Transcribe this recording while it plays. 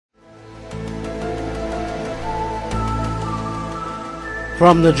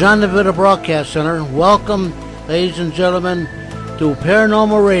From the John DeVita Broadcast Center, welcome, ladies and gentlemen, to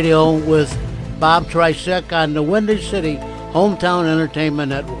Paranormal Radio with Bob Trisek on the Windy City Hometown Entertainment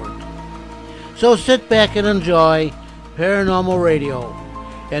Network. So sit back and enjoy Paranormal Radio.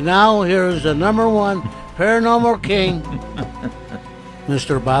 And now here's the number one paranormal king,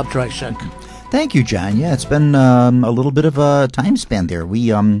 Mr. Bob Trisek. Thank you, John. Yeah, it's been a little bit of a time span there.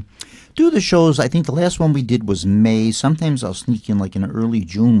 We do the shows. I think the last one we did was May. Sometimes I'll sneak in like an early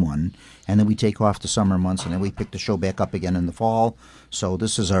June one, and then we take off the summer months, and then we pick the show back up again in the fall. So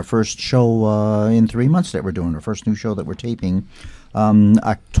this is our first show in 3 months that we're doing, our first new show that we're taping.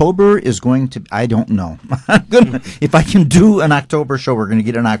 October is going to, I don't know. If I can do an October show, we're going to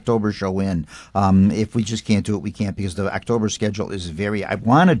get an October show in. If we just can't do it, we can't, because the October schedule is I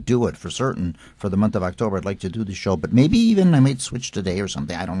want to do it for certain for the month of October. I'd like to do the show, but maybe even I might switch today or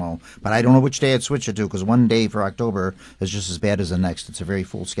something. I don't know. But I don't know which day I'd switch it to, because one day for October is just as bad as the next. It's a very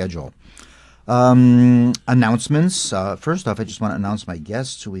full schedule. Announcements. First off, I just want to announce my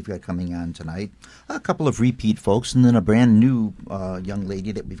guests who we've got coming on tonight. A couple of repeat folks, and then a brand new young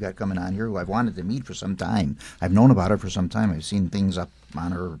lady that we've got coming on here who I've wanted to meet for some time. I've known about her for some time. I've seen things up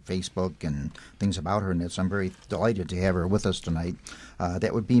on her Facebook and things about her, and so I'm very delighted to have her with us tonight.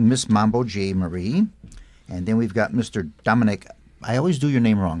 That would be Miss Mambo J. Marie. And then we've got Mr. Dominic, I always do your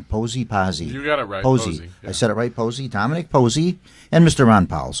name wrong. Posey. You got it right. Posey. Yeah. I said it right, Posey. Dominic Posey. And Mr. Ron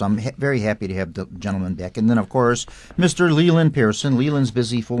Powell. So I'm very happy to have the gentleman back. And then, of course, Mr. Leland Pearson. Leland's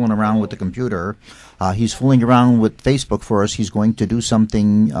busy fooling around with the computer. He's fooling around with Facebook for us. He's going to do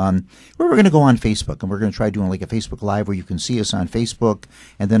something where we're going to go on Facebook, and we're going to try doing like a Facebook Live where you can see us on Facebook,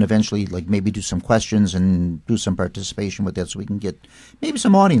 and then eventually like maybe do some questions and do some participation with that, so we can get maybe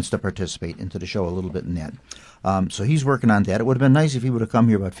some audience to participate into the show a little bit in that. So he's working on that. It would have been nice if he would have come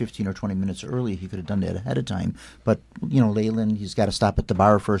here about 15 or 20 minutes early. He could have done that ahead of time. But, you know, Leyland, he's got to stop at the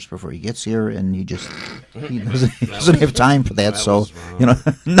bar first before he gets here, and he doesn't have time for that. So, you know,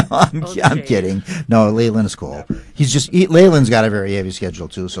 no, I'm kidding. No, Leyland is cool. Leyland's got a very heavy schedule,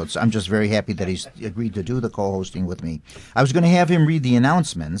 too. So I'm just very happy that he's agreed to do the co-hosting with me. I was going to have him read the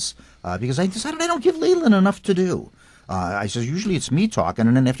announcements because I decided I don't give Leyland enough to do. I says, usually it's me talking,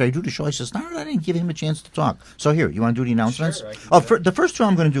 and then after I do the show, I says, no, I didn't give him a chance to talk. So here, you want to do the announcements? Sure, the first two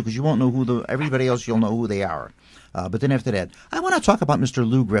I'm going to do, because you won't know everybody else, you'll know who they are. But then after that, I want to talk about Mr.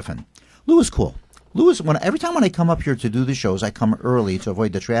 Lou Griffin. Lou is cool. Every time when I come up here to do the shows, I come early to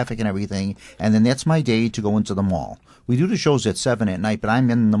avoid the traffic and everything, and then that's my day to go into the mall. We do the shows at 7 at night, but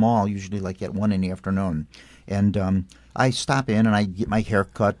I'm in the mall usually like at 1 in the afternoon. And I stop in and I get my hair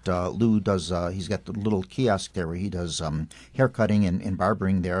cut. Lou does, he's got the little kiosk there where he does hair cutting and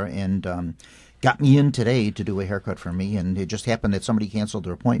barbering there, and got me in today to do a haircut for me, and it just happened that somebody canceled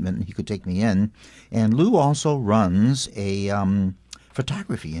their appointment and he could take me in. And Lou also runs a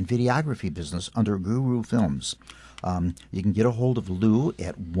photography and videography business under Guru Films. You can get a hold of Lou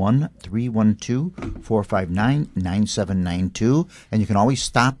at 1-312-459-9792, and you can always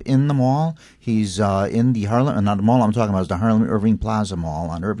stop in the mall. He's in the Harlem, not the mall I'm talking about, is the Harlem Irving Plaza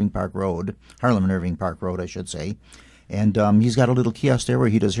Mall on Irving Park Road, Harlem and Irving Park Road, I should say. And he's got a little kiosk there where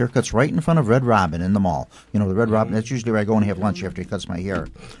he does haircuts right in front of Red Robin in the mall. You know, the Red Robin, that's usually where I go and have lunch after he cuts my hair.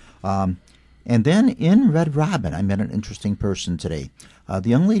 And then in Red Robin, I met an interesting person today. The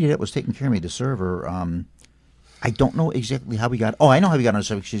young lady that was taking care of me, the server, I don't know exactly how we got. Oh, I know how we got on the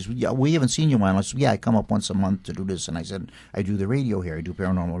subject. She says, yeah, we haven't seen you in a while. I said, yeah, I come up once a month to do this. And I said, I do the radio here. I do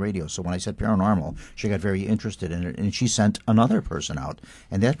paranormal radio. So when I said paranormal, she got very interested in it. And she sent another person out.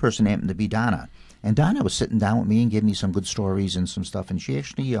 And that person happened to be Donna. And Donna was sitting down with me and gave me some good stories and some stuff. And she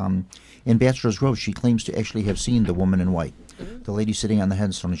actually, in Bachelor's Grove, she claims to actually have seen the woman in white. The lady sitting on the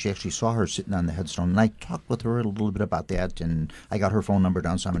headstone, and she actually saw her sitting on the headstone. And I talked with her a little bit about that. And I got her phone number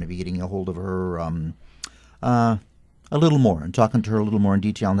down, so I'm going to be getting a hold of her a little more and talking to her a little more in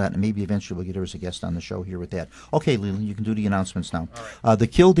detail on that, and maybe eventually we'll get her as a guest on the show here with that. Okay, Leland, you can do the announcements now. Right. The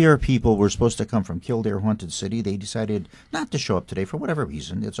Kildare people were supposed to come from Kildare Haunted City. They decided not to show up today for whatever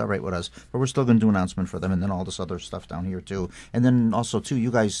reason. It's all right with us, but we're still going to do an announcement for them, and then all this other stuff down here too. And then also too,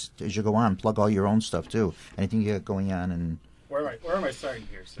 you guys, as you go on, plug all your own stuff too. Anything you got going on. And where am I starting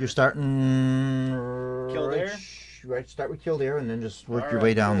here, sir? You're starting Kildare. Right, start with Kildare and then just work your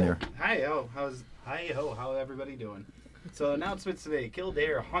way down there. Hi-ho, how's everybody doing? So announcements today,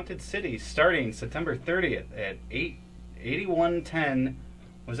 Kildare Haunted City starting September 30th at 8110.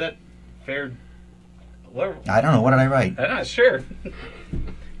 Was that fair? I don't know. What did I write? I'm not sure.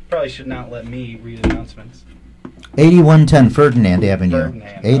 Probably should not let me read announcements. 8110 Ferdinand Avenue.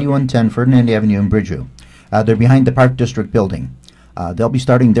 8110 Ferdinand Avenue in Bridgeview. They're behind the Park District building. They'll be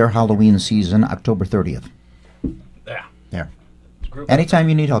starting their Halloween season October 30th. Yeah. There. group. Anytime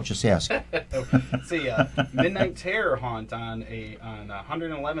you need help, just ask. Let's see, Midnight Terror Haunt on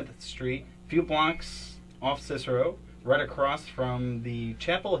 111th Street, a few blocks off Cicero, right across from the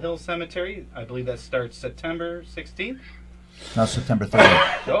Chapel Hill Cemetery. I believe that starts September 16th. No, September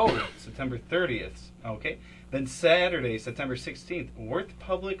 30th. Oh, September 30th. Okay. Then Saturday, September 16th, Worth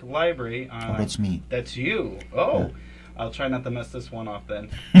Public Library. Oh, that's me. That's you. Oh. Yeah. I'll try not to mess this one off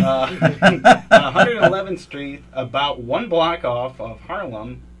then. On 111th Street, about 1 block off of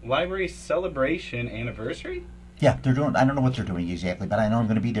Harlem, Library Celebration Anniversary. Yeah, they're doing. I don't know what they're doing exactly, but I know I'm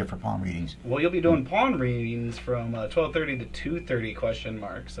going to be there for palm readings. Well, you'll be doing palm readings from 12:30 to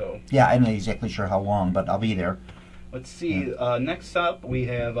 2:30 ? So. Yeah, I'm not exactly sure how long, but I'll be there. Let's see. Next up, we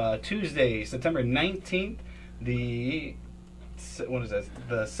have Tuesday, September 19th. What is that?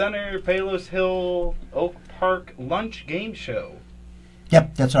 The Center Palos Hill Oak Park Lunch Game Show.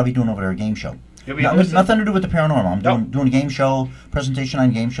 Yep, that's what I'll be doing over there, a game show. Nothing to do with the paranormal. I'm doing a game show, presentation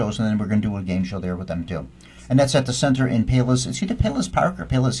on game shows, and then we're going to do a game show there with them too. And that's at the center in Palos. It's either Palos Park or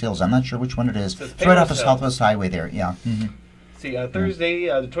Palos Hills. I'm not sure which one it is. It's right off the Southwest Highway there. Yeah. Mm-hmm. See, Thursday,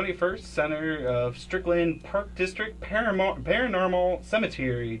 the 21st, Center of Strickland Park District Paranormal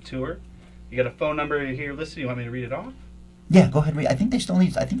Cemetery Tour. You got a phone number here listed. You want me to read it off? Yeah, go ahead. I think they still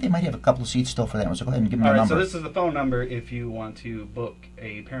need. I think they might have a couple of seats still for that one. So go ahead and give me the number. So this is the phone number if you want to book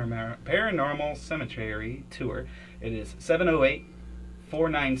a paranormal cemetery tour. It is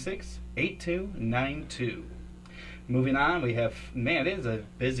 708-496-8292. Moving on, we have, it is a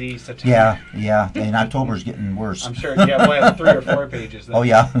busy September. Yeah, and October's getting worse. I'm sure, we'll have 3 or 4 pages. Then. Oh,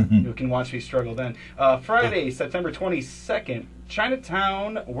 yeah. You can watch me struggle then. Friday, September 22nd,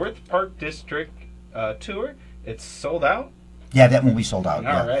 Chinatown Worth Park District Tour. It's sold out. Yeah, that won't be sold out.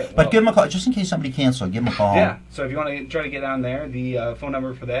 All right. But give them a call, just in case somebody canceled, give them a call. Yeah, so if you want to try to get on there, the phone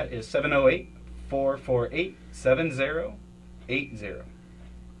number for that is 708-448-7080.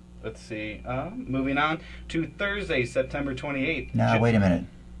 Let's see. Moving on to Thursday, September 28th. Now, wait a minute.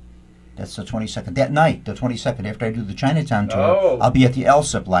 That's the 22nd. That night, the 22nd, after I do the Chinatown tour, I'll be at the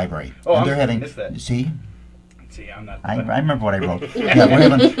LSIP Library. Oh, and they're having. Missed that. See, I'm not. I remember what I wrote. Yeah,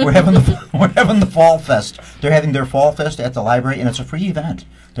 we're having the Fall Fest. They're having their Fall Fest at the library, and it's a free event.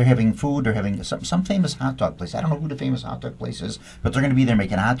 They're having food. They're having some famous hot dog place. I don't know who the famous hot dog place is, but they're going to be there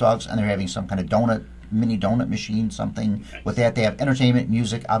making hot dogs, and they're having some kind of mini donut machine, something. Nice. With that, they have entertainment,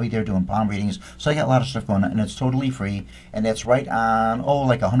 music. I'll be there doing palm readings. So I got a lot of stuff going on, and it's totally free. And it's right on,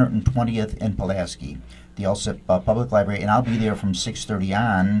 like 120th and Pulaski, the LSIP Public Library. And I'll be there from 6:30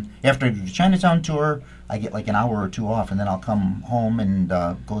 on. After I do the Chinatown tour, I get like an hour or 2 off, and then I'll come home and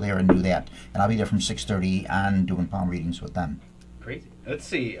go there and do that. And I'll be there from 6:30 on doing palm readings with them. Crazy. Let's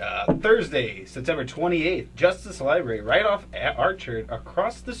see. Thursday, September 28th, Justice Library, right off at Archer,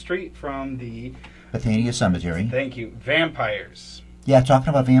 across the street from the Bethania Cemetery. Thank you. Vampires. Yeah, talking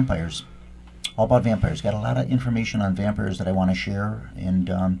about vampires. All about vampires. Got a lot of information on vampires that I want to share. And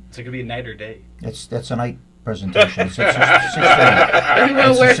so it could be a night or day. That's a night presentation. It's at 6:30. You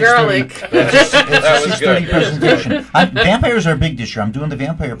will wear garlic. It's a 6:30 presentation. Vampires are big this year. I'm doing the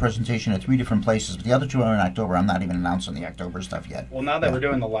vampire presentation at 3 different places, but the other 2 are in October. I'm not even announcing the October stuff yet. Well, now that we're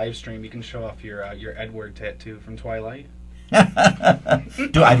doing the live stream, you can show off your Edward tattoo from Twilight.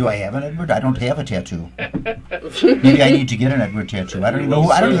 Do I have an Edward? I don't have a tattoo. Maybe I need to get an Edward tattoo. I don't even know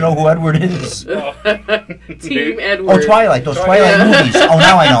who Edward is. Team Edward. Oh, Twilight. Those Twilight movies. Oh,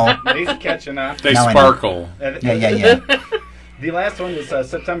 now I know. He's catching up. They sparkle. Yeah. The last one is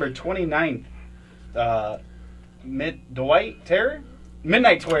September 29th. Midnight Terror.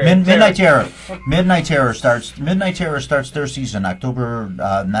 Midnight Terror. Midnight Terror starts their season September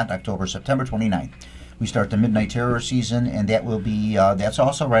 29th. We start the Midnight Terror season, and that will be that's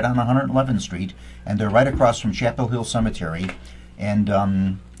also right on 111th Street, and they're right across from Chapel Hill Cemetery. And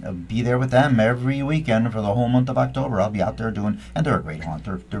I'll be there with them every weekend for the whole month of October. I'll be out there doing, and they're a great haunt.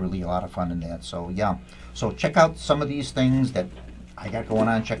 They're really a lot of fun in that. So yeah, so check out some of these things that I got going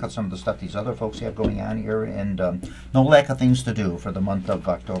on. Check out some of the stuff these other folks have going on here, and no lack of things to do for the month of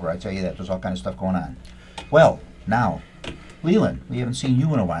October. I tell you that there's all kinds of stuff going on. Well, now, Leland, we haven't seen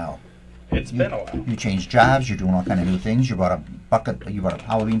you in a while. It's been a while. You changed jobs. You're doing all kind of new things. You brought a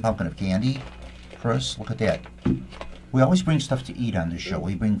Halloween pumpkin of candy for us. Look at that. We always bring stuff to eat on this show.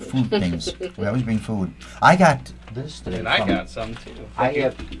 We bring food things. We always bring food. I got this today. And I got some too.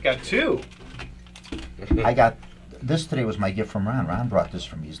 You got 2. I got this today. Was my gift from Ron. Ron brought this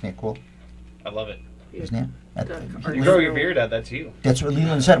for me. Isn't that cool? I love it. Isn't it? You grow your beard out. That's you. That's what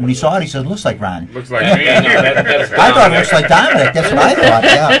Leland said when he saw it. He said, "It looks like Ron." Looks like me. No, that's I thought it looks like Dominic. That's what I thought.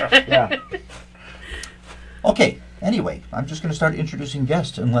 Yeah. Okay. Anyway, I'm just going to start introducing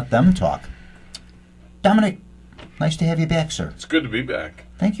guests and let them talk. Dominic, Nice to have you back, sir. It's good to be back.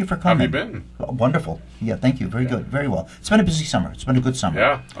 Thank you for How coming. have you been? Oh, wonderful. Yeah, thank you. Very good. Very well. It's been a busy summer. It's been a good summer.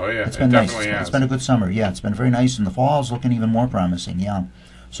 Yeah. Oh, yeah. It's been nice. Definitely has. It's been a good summer. Yeah, it's been very nice, and the fall's looking even more promising. Yeah.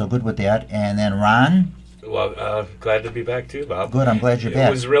 So good with that. And then Ron. Well, glad to be back too, Bob. Good. I'm glad you're back.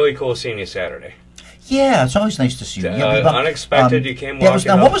 It was really cool seeing you Saturday. Yeah, it's always nice to see you. Unexpected, you came that was,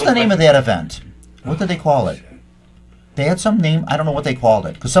 walking now, what up. was the name of that event? What did they call it? They had some name. I don't know what they called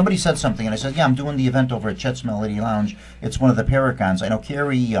it. Because somebody said something, and I said, yeah, I'm doing the event over at Chet's Melody Lounge. It's one of the Paragons. I know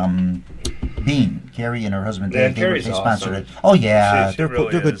Carrie Carrie and her husband, Yeah, they Carrie's sponsored awesome. it. Oh, yeah. She they're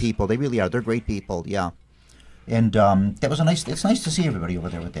really good is. people. They really are. They're great people, yeah. And that was it's nice to see everybody over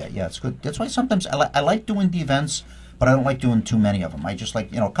there with that. Yeah, it's good. That's why sometimes I like doing the events, but I don't like doing too many of them. I just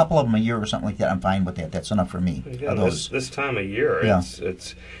like, a couple of them a year or something like that. I'm fine with that. That's enough for me. Yeah, this time of year, Yeah.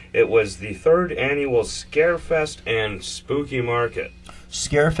 it was the 3rd annual Scarefest and Spooky Market.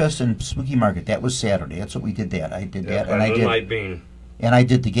 Scarefest and Spooky Market. That was Saturday. That's what we did. That I did that, and I did. Moonlight Bean. And I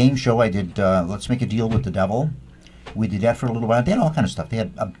did the game show. I did Let's Make a Deal with the Devil. We did that for a little while. They had all kind of stuff. They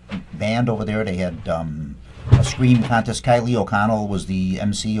had a band over there. They had a scream contest. Kylie O'Connell was the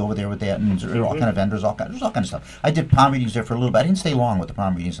MC over there with that, and there were all kind of vendors. There's all kind of stuff. I did palm readings there for a little bit. I didn't stay long with the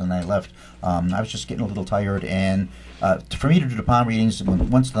palm readings, and then I left. I was just getting a little tired, and for me to do the palm readings,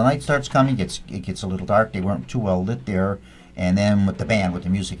 once the night starts coming, it gets a little dark. They weren't too well lit there. And then with the band, with the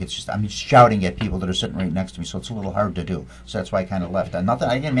music, I'm just shouting at people that are sitting right next to me, so it's a little hard to do. So that's why I kind of left. Not that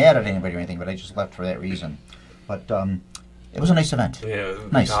I didn't mad at anybody or anything, but I just left for that reason. But it was a nice event. Yeah,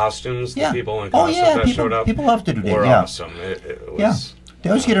 nice. The costumes, Yeah. the people in costumes that showed up. People love to do that. Were Yeah. awesome. It was Yeah. They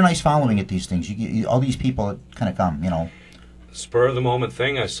always get a nice following at these things. You get all these people that kind of come, spur of the moment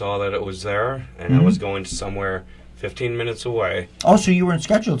thing. I saw that it was there, and I was going to somewhere 15 minutes away. Oh, so you weren't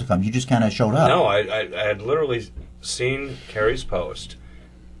scheduled to come. You just kind of showed up. No, I had literally seen Carrie's posted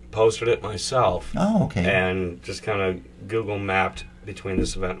it myself. Oh, okay. And just kind of Google mapped between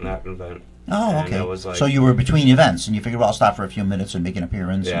this event and that event. Oh, And okay. it was like, So you were between events, and you figured, well, I'll stop for a few minutes and make an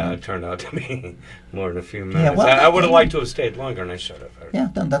appearance. yeah, and it turned out to be more than a few minutes. well, I would have liked to have stayed longer, and I should have. yeah,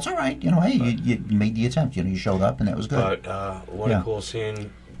 that's all right. Hey, you made the attempt. You showed up, and that was good. But what Yeah. a cool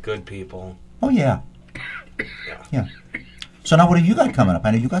seeing good people. Oh, yeah. Yeah. So now what have you got coming up? I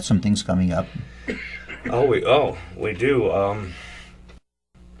know you got some things coming up. We do.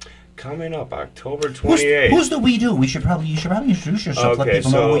 Coming up October 28th. Who's the We Do? You should probably introduce yourself. Let Okay,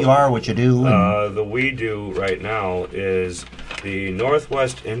 people know so, who you are, what you do. And, The We Do right now is the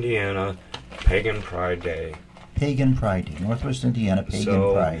Northwest Indiana Pagan Pride Day. Pagan Pride Day. Northwest Indiana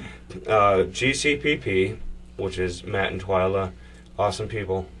Pagan Pride. GCPP, which is Matt and Twyla, awesome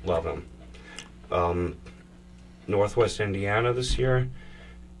people, love them. Northwest Indiana this year,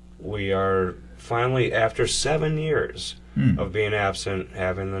 we are finally, after 7 years of being absent,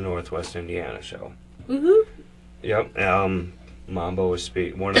 having the Northwest Indiana show. Woohoo! Yep. Mambo is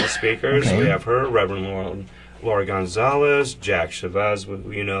one of the speakers. Okay. We have her, Reverend Laura Gonzalez, Jack Chavez,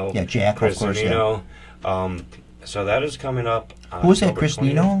 Yeah, Jack, Chris of course, Zanino. So that is coming up. Who was that, October Chris 20th.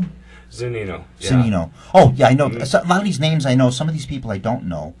 Nino? Zanino. Yeah. Zanino. Oh, yeah, I know. A lot of these names I know. Some of these people I don't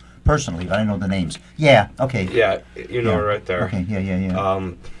know personally, but I know the names. Yeah, okay. Yeah, you know her right there. Okay,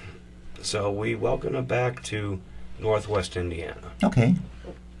 yeah. So we welcome her back to Northwest Indiana. Okay.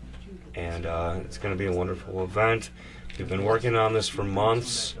 And it's going to be a wonderful event. We've been working on this for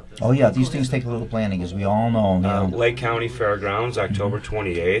months. Oh, yeah, these things take a little planning, as we all know. Lake County Fairgrounds, October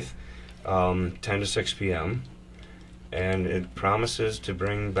 28th, 10 to 6 p.m. And it promises to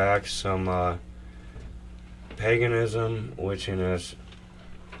bring back some paganism, witchiness,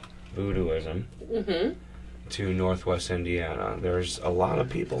 voodooism to Northwest Indiana. There's a lot of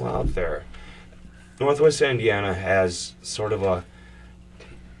people out there. Northwest Indiana has sort of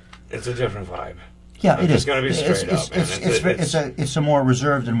it's a different vibe. Yeah, it is. It's going to be straight up. It's a more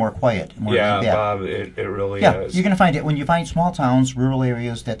reserved and more quiet. More Yeah, laid back. Bob, it really Yeah, is. you're going to find it when you find small towns, rural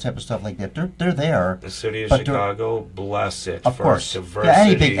areas, that type of stuff like that. They're there. The city of but Chicago, bless it of for course. its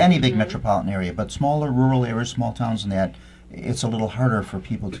diversity. Yeah, any big metropolitan area, but smaller rural areas, small towns, and that it's a little harder for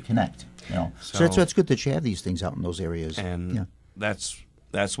people to connect. So it's good that you have these things out in those areas. And that's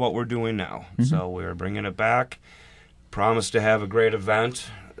what we're doing now. So we're bringing it back. Promise to have a great event.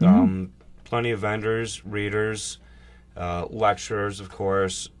 Plenty of vendors, readers, lecturers, of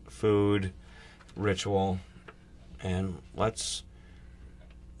course, food, ritual, and let's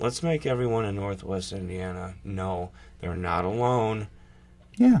make everyone in Northwest Indiana know they're not alone.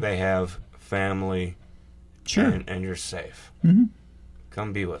 Yeah, They have family. sure. And you're safe.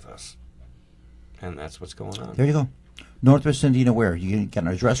 Come be with us. And that's what's going on. There you go. Northwest Indiana, where? You got an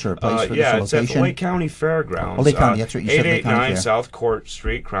address or a place for yeah, this it's at location? the Lake County Fairgrounds. Oh, Lake County, that's right. You said Lake County 889 Fair. South Court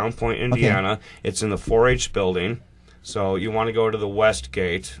Street, Crown Point, Indiana. It's in the 4-H building. So you want to go to the west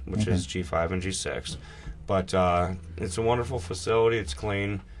gate, which is G5 and G6. But it's a wonderful facility. It's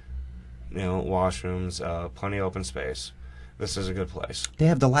clean, washrooms, plenty of open space. This is a good place. They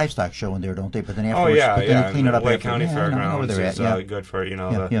have the livestock show in there, don't they? But then afterwards, they clean it up. Lake County Fairgrounds is good for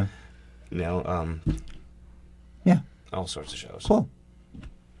all sorts of shows. Cool.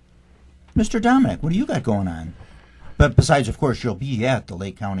 Mr. Dominic, what do you got going on? But besides, of course, you'll be at the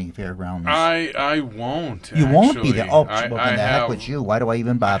Lake County Fairgrounds. I won't. You won't be there. Oh, well, then the heck with you. Why do I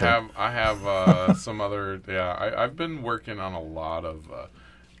even bother? I have some other. Yeah, I've been working on a lot of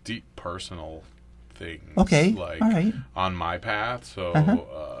deep personal things. Okay. Like all right. on my path.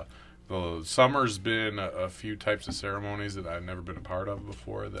 So the summer's been a few types of ceremonies that I've never been a part of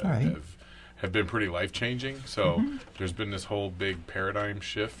before that have been pretty life changing. So there's been this whole big paradigm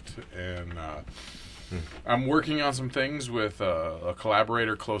shift, and I'm working on some things with a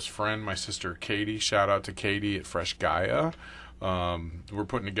collaborator, close friend, my sister Katie. Shout out to Katie at Fresh Gaia. We're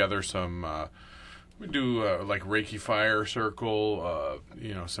putting together some. We do like Reiki fire circle,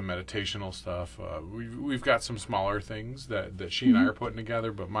 some meditational stuff. We've got some smaller things that she and I are putting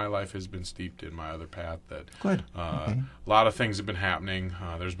together, but my life has been steeped in my other path. Good. A lot of things have been happening.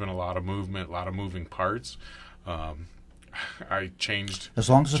 There's been a lot of movement, a lot of moving parts. I changed. As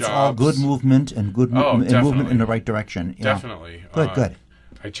long as it's jobs. all good movement and good and movement in the right direction. Definitely. Good.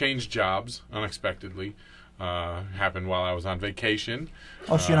 I changed jobs unexpectedly. Happened while I was on vacation.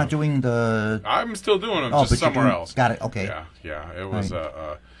 Oh, so you're not doing the... I'm still doing them, just somewhere else. Got it, okay. Yeah. It was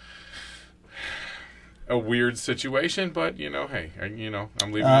a weird situation, but, hey,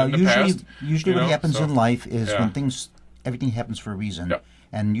 I'm leaving it in the past. Usually what happens in life is when everything happens for a reason. Yep.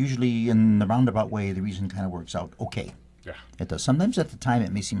 And usually in the roundabout way, the reason kind of works out okay. Yeah. It does. Sometimes at the time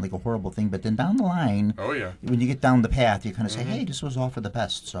it may seem like a horrible thing, but then down the line, when you get down the path, you kind of say, hey, this was all for the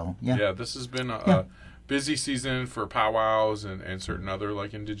best. So, Yeah, this has been a busy season for powwows and certain other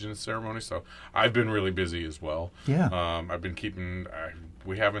like indigenous ceremonies, so I've been really busy as well. I've been keeping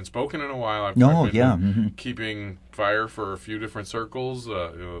we haven't spoken in a while. I've been keeping fire for a few different circles,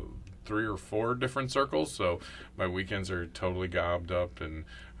 3 or 4 different circles, so my weekends are totally gobbed up, and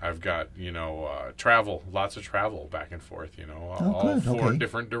I've got lots of travel back and forth, all 4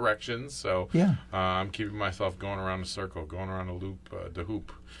 different directions, so I'm keeping myself going around the circle, going around the loop, the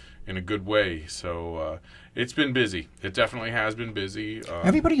hoop, in a good way. So it's been busy. It definitely has been busy.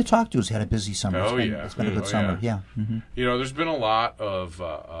 Everybody you talk to has had a busy summer. It's been a good summer. There's been a lot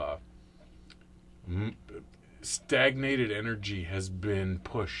of stagnated energy has been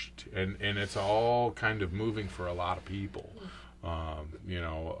pushed, and it's all kind of moving for a lot of people.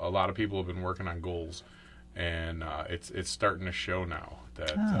 A lot of people have been working on goals, and it's starting to show now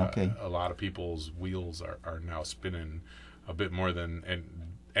that a lot of people's wheels are now spinning a bit more than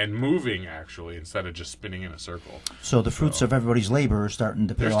and moving, actually, instead of just spinning in a circle. So the fruits of everybody's labor are starting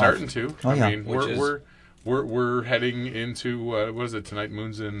to pay off. They're starting to. Oh, I mean, we're heading into, what is it, tonight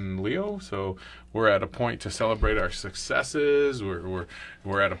moon's in Leo, so we're at a point to celebrate our successes.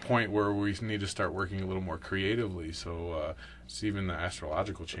 We're at a point where we need to start working a little more creatively, so even the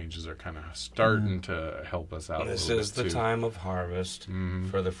astrological changes are kind of starting to help us out. This is the time of harvest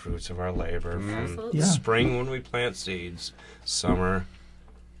for the fruits of our labor. From Yeah. spring when we plant seeds, summer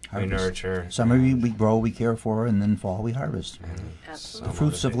we nurture. Summer we grow, we care for, and then fall we harvest. Absolutely. The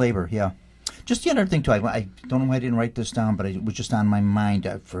fruits of labor, Just the other thing, too, I don't know why I didn't write this down, but it was just on my mind.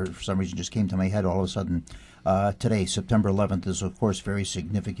 For some reason, just came to my head all of a sudden. Today, September 11th, is, of course, very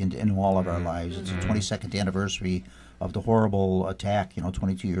significant in all of our lives. It's the 22nd anniversary of the horrible attack,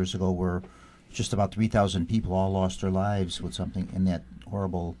 22 years ago, where just about 3,000 people all lost their lives with something in that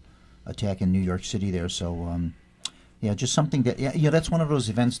horrible attack in New York City there. So, just something that, that's one of those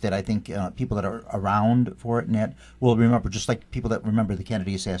events that I think people that are around for it and that will remember, just like people that remember the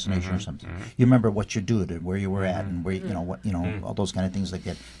Kennedy assassination or something. You remember what you did and where you were at and where, all those kind of things like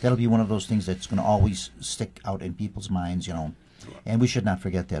that. That'll be one of those things that's going to always stick out in people's minds, And we should not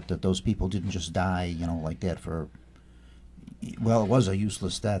forget that those people didn't just die, like that for, well, it was a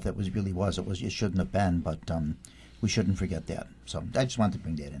useless death. It shouldn't have been, but we shouldn't forget that. So I just wanted to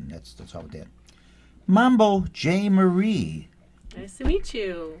bring that in. That's all it did. Mambo J. Marie. Nice to meet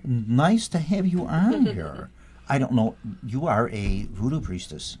you. Nice to have you on here. I don't know. You are a voodoo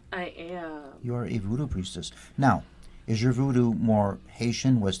priestess. I am. You are a voodoo priestess. Now, is your voodoo more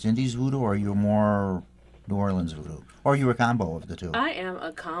Haitian, West Indies voodoo, or are you more New Orleans voodoo? Or are you a combo of the two? I am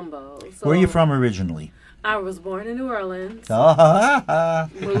a combo. So where are you from originally? I was born in New Orleans. Moved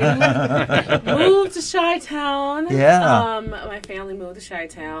to Chi-Town. Yeah. My family moved to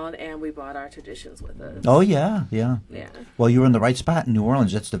Chi-Town, and we brought our traditions with us. Oh, yeah. Yeah. Well, you were in the right spot in New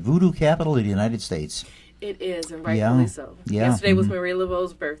Orleans. That's the voodoo capital of the United States. It is, and rightfully so. Yeah. Yesterday was Marie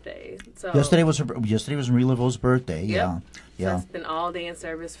Laveau's birthday. So yesterday was Marie Laveau's birthday. Yep. Yeah. Yeah. So it's been all day in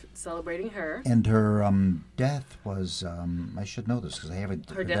service celebrating her. And her death was, I should know this because I have it.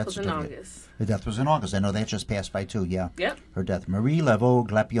 Her death was in August. Her death was in August. I know that just passed by too, yeah. Yep. Her death. Marie Laveau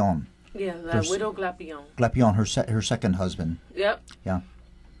Glapion. Yeah, the widow Glapion. Glapion, her second husband. Yep. Yeah.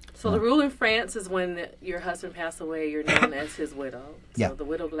 So the rule in France is when your husband passed away, you're known as his widow. So the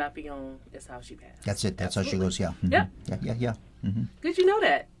widow Glapion is how she passed. That's it. That's how she goes, yeah. Mm-hmm. Yep. Yeah. Mm-hmm. Good you know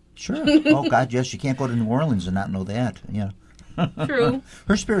that. Sure. Oh, God, yes. You can't go to New Orleans and not know that. Yeah. True.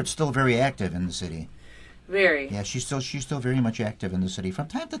 Her spirit's still very active in the city. Very. Yeah, she's still very much active in the city. From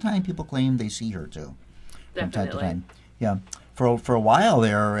time to time, people claim they see her, too. Definitely. From time to time. Yeah. For a while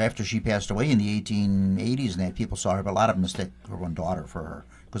there, after she passed away in the 1880s and that, people saw her, but a lot of them mistook her one daughter for her.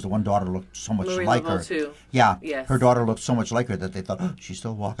 Because the one daughter looked so much Marie like Laveau her. too. Yeah, yes. Her daughter looked so much like her that they thought, oh, she's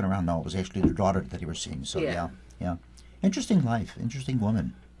still walking around. No, it was actually their daughter that they were seeing. So yeah. Interesting life, interesting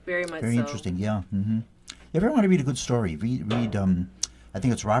woman. Very much Very interesting. Yeah. Mm-hmm. If you ever want to read a good story, read. I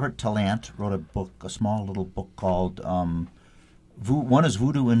think it's Robert Tallant wrote a book, a small little book called. One is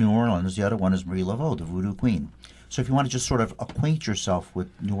Voodoo in New Orleans. The other one is Marie Laveau, the Voodoo Queen. So if you want to just sort of acquaint yourself with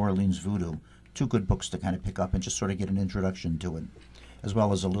New Orleans voodoo, two good books to kind of pick up and just sort of get an introduction to it, as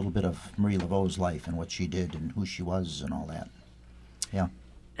well as a little bit of Marie Laveau's life and what she did and who she was and all that. Yeah.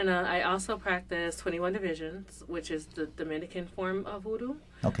 And I also practice 21 divisions, which is the Dominican form of voodoo.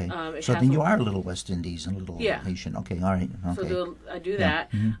 Okay. So then you are a little West Indies and a little Haitian. Okay, all right. Okay. So I do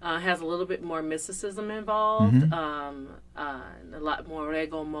that. Mm-hmm. Has a little bit more mysticism involved. Mm-hmm. A lot more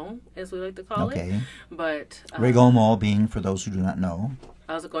reggaeton, as we like to call it. But reggaeton being, for those who do not know,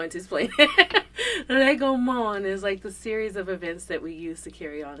 I was going to explain it. Reggaeton is like the series of events that we use to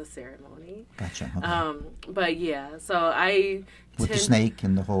carry on a ceremony. Gotcha. Okay. But yeah, so I with the snake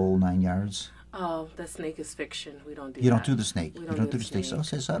and the whole 9 yards. Oh, the snake is fiction. We don't do. You don't do the snake. You don't do the snake. So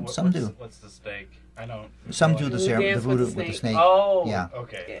some do. What's the snake? I don't. Some do the voodoo with the snake. Oh, yeah.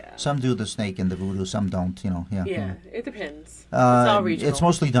 Okay. Yeah. Some do the snake and the voodoo. Some don't. Yeah. Yeah, it depends. It's all regional. It's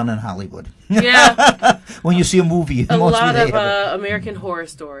mostly done in Hollywood. Yeah. When you see a movie, a lot of American Horror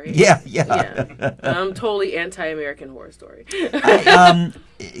Story. Yeah. I'm totally anti-American Horror Story. Some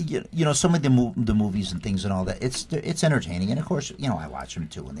of the movies and things and all that. It's entertaining, and of course, I watch them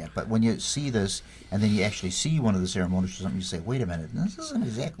too and that. But when you see this, and then you actually see one of the ceremonies or something, you say, "Wait a minute, this isn't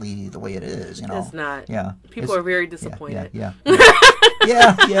exactly the way it is." It's not. Yeah. People are very disappointed. Yeah. They're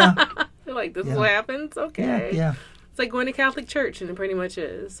like, "This is what happens." Okay. Yeah. It's like going to Catholic Church, and it pretty much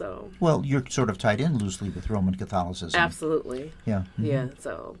is. So. Well, you're sort of tied in loosely with Roman Catholicism. Absolutely. Yeah. Mm-hmm. Yeah.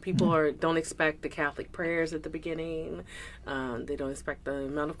 So people don't expect the Catholic prayers at the beginning. They don't expect the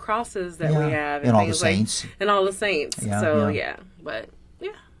amount of crosses that we have, and all the saints. And all the saints. Yeah, so but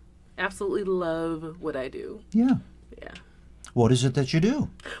absolutely love what I do. Yeah. Yeah. What is it that you do?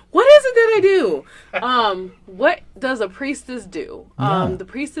 What is it that I do? What does a priestess do? The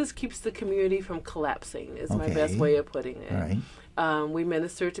priestess keeps the community from collapsing, is my best way of putting it. Right. We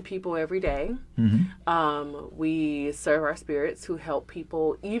minister to people every day. Mm-hmm. We serve our spirits who help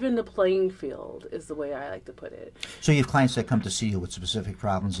people. Even the playing field is the way I like to put it. So you have clients that come to see you with specific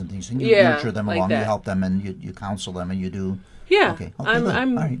problems and things, and you nurture them along, you help them, and you counsel them, and you do... Yeah. Okay,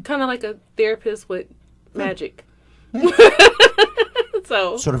 I'm kind of like a therapist with magic.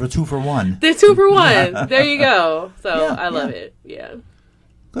 So sort of a 2-for-1. They're 2-for-1. There you go. So I love it. Yeah.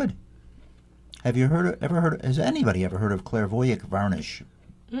 Good. Have you has anybody ever heard of clairvoyant varnish?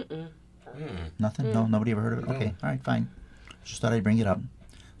 Nothing? No, nobody ever heard of it? Okay. All right, fine. Just thought I'd bring it up.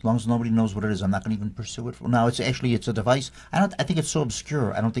 As long as nobody knows what it is, I'm not going to even pursue it. Now, it's a device. I think it's so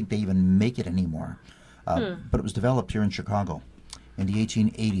obscure. I don't think they even make it anymore. But it was developed here in Chicago in the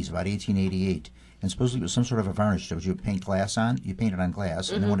 1880s, about 1888. And supposedly it was some sort of a varnish that you paint glass on. You paint it on glass,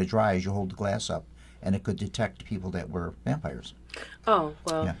 and then when it dries, you hold the glass up, and it could detect people that were vampires. Oh,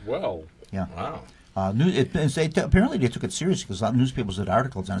 well. Yeah. Well. Yeah. Wow. Apparently they took it seriously because a lot of newspapers did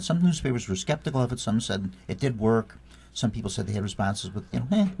articles on it. Some newspapers were skeptical of it. Some said it did work. Some people said they had responses, but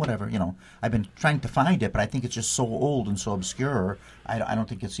whatever. I've been trying to find it, but I think it's just so old and so obscure. I don't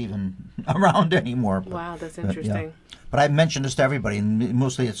think it's even around anymore. But, wow, that's interesting. But I mentioned this to everybody, and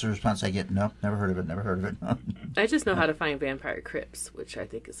mostly it's the response I get: "No, never heard of it. Never heard of it." I just know how to find vampire crypts, which I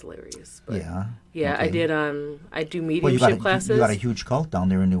think is hilarious. But yeah. Okay. I did. I do mediumship classes. You got a huge cult down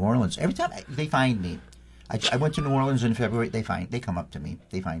there in New Orleans. Every time they find me. I went to New Orleans in February. They come up to me.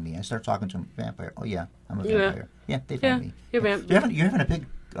 They find me. I start talking to them. Vampire. Oh yeah, I'm a vampire. Yeah, they find me. You're having a big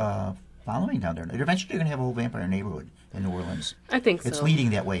following down there. Eventually, you're gonna have a whole vampire neighborhood in New Orleans. I think so. It's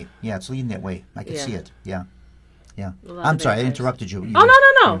leading that way. Yeah, it's leading that way. I can see it. Yeah. Yeah. I'm sorry, I interrupted you. No.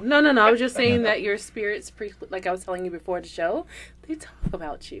 I was just saying that your spirits, like I was telling you before the show, they talk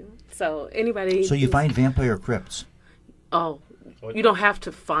about you. So anybody. So you find vampire crypts. Oh, you don't have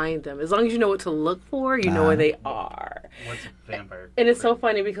to find them. As long as you know what to look for, you know where they are. What's a vampire? And it's so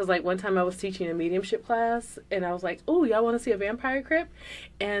funny because, like, one time I was teaching a mediumship class, and I was like, "Oh, y'all want to see a vampire crypt?"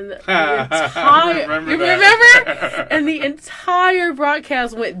 And the entire remember? And the entire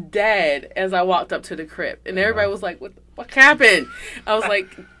broadcast went dead as I walked up to the crypt, and everybody was like, "What happened?" I was like,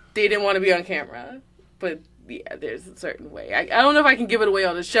 "They didn't want to be on camera," but. Yeah, there's a certain way. I don't know if I can give it away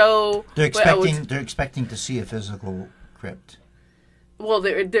on the show. They're expecting to see a physical crypt. Well,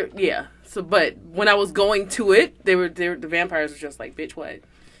 they're yeah. So, but when I was going to it, the vampires were just like, "Bitch, what?"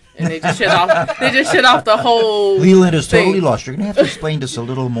 And they just shut off. They just shut off the whole. Leland is totally lost. You're gonna have to explain this a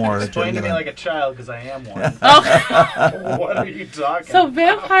little more. Explain to me like a child, because I am one. Oh. What are you talking So about?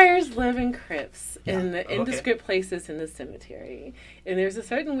 vampires live in crypts in the indescript places in the cemetery, and there's a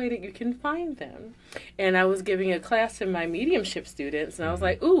certain way that you can find them. And I was giving a class to my mediumship students, and I was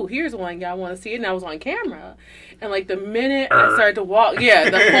like, "Ooh, here's one. Y'all want to see it?" And I was on camera, and like the minute I started to walk,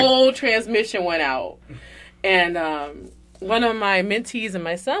 the whole transmission went out, and one of my mentees and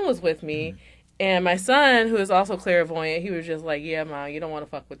my son was with me, and my son, who is also clairvoyant, he was just like, "Yeah, Mom, you don't want to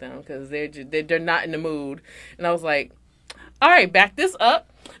fuck with them because they're not in the mood." And I was like, "All right, back this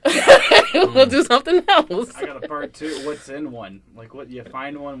up. We'll do something else." I got a part two. What's in one? Like, what you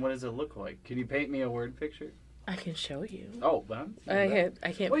find one? What does it look like? Can you paint me a word picture? I can show you. Oh, man.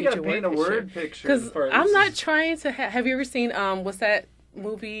 I can't Well, you gotta paint a word picture. Because I'm not trying to have you ever seen, what's that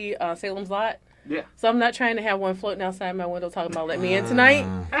movie, Salem's Lot? Yeah. So I'm not trying to have one floating outside my window talking about let me in tonight.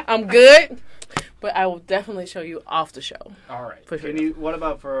 I'm good. But I will definitely show you off the show. All right. For sure. What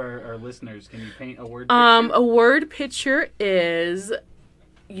about for our listeners? Can you paint a word picture? A word picture is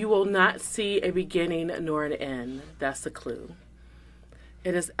you will not see a beginning nor an end. That's the clue.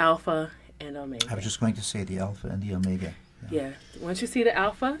 It is Alpha and Omega. I was just going to say the Alpha and the Omega. Yeah. Once you see the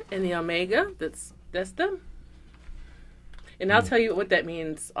Alpha and the Omega, that's them. And I'll tell you what that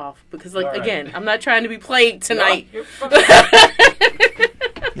means off. Because, like, again, I'm not trying to be plagued tonight. No,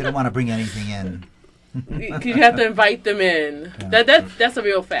 you don't want to bring anything in. Because you have to invite them in. Yeah. That's a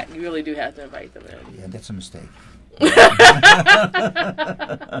real fact. You really do have to invite them in. Yeah, that's a mistake.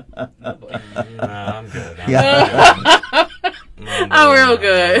 I'm good. I'm real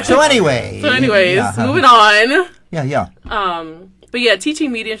good. So anyways, moving on. Yeah. But yeah,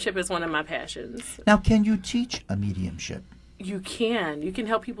 teaching mediumship is one of my passions. Now, can you teach a mediumship? You can. You can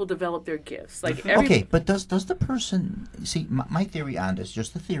help people develop their gifts. Like okay, but does the person see my theory on this?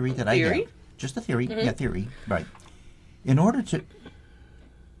 Just the theory that I get. Just the theory. Mm-hmm. Yeah, theory. Right. In order to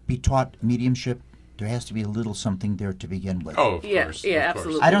be taught mediumship, there has to be a little something there to begin with. Oh, of course. Yeah, of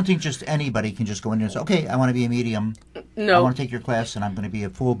absolutely. Course. I don't think just anybody can just go in there and say, "Okay, I want to be a medium. No. I want to take your class, and I'm going to be a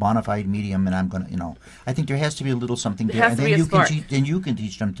full bona fide medium, and I'm going to, I think there has to be a little something there, and then you can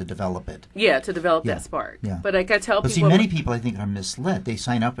teach them to develop it. Yeah, to develop that spark. Yeah. But like I tell people, see, many people I think are misled. They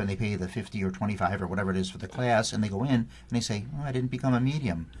sign up and they pay the $50 or $25 or whatever it is for the class, and they go in and they say, "Oh, I didn't become a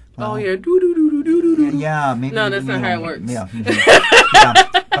medium." Well, do do do do. Yeah, maybe. No, that's not how it works. Yeah. Yeah.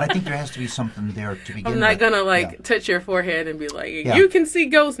 But I think there has to be something there to begin with. I'm not gonna touch your forehead and be like, "You can see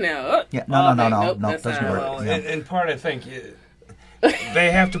ghosts now." Yeah, no, nope, doesn't work. Well, in part, I think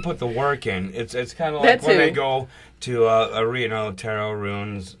they have to put the work in. It's kind of like when they go to a tarot,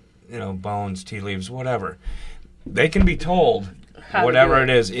 runes, bones, tea leaves, whatever. They can be told whatever it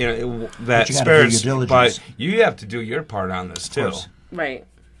is, that spirits, but you have to do your part on this too. Right.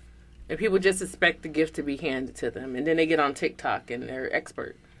 And people just expect the gift to be handed to them, and then they get on TikTok and they're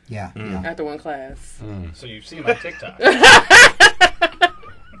expert. Yeah. After one class. So you've seen my TikTok.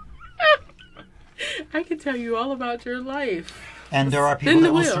 I can tell you all about your life. And there are people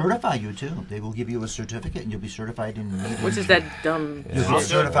that will certify you too. They will give you a certificate, and you'll be certified in mediumship. Which is that dumb? You'll be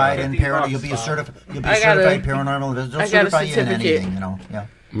certified in paranormal. You'll be certified paranormal. They'll certify you in anything. Yeah.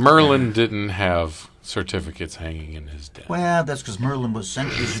 Merlin didn't have certificates hanging in his desk. Well, that's because Merlin was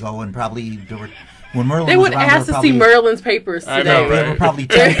centuries ago, and probably when Merlin they was would around, ask to see Merlin's papers today. I know, right? There were probably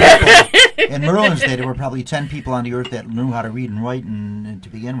 10 people. In Merlin's day, there were probably 10 people on the earth that knew how to read and write and to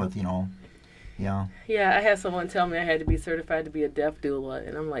begin with, Yeah. Yeah, I had someone tell me I had to be certified to be a death doula,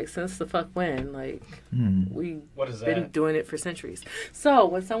 and I'm like, since the fuck when? Like, we've been doing it for centuries. So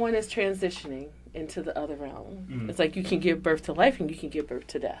when someone is transitioning into the other realm, it's like you can give birth to life and you can give birth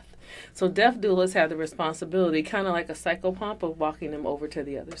to death. So death doulas have the responsibility, kind of like a psychopomp, of walking them over to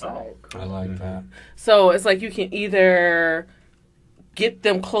the other side. I like that. So it's like you can either get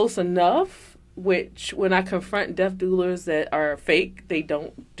them close enough, which when I confront death doulas that are fake, they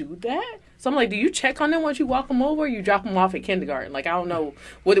don't do that. So I'm like, do you check on them once you walk them over, or you drop them off at kindergarten? Like, I don't know.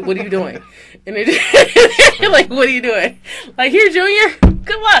 What are you doing? And they're like, what are you doing? Like, here, Junior,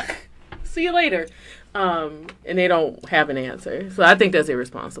 good luck. See you later. And they don't have an answer. So I think that's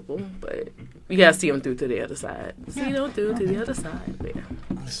irresponsible. But you got to see them through to the other side. See them through to the other side.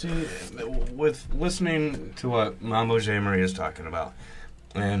 Yeah. See, with listening to what Mambo J. Marie is talking about,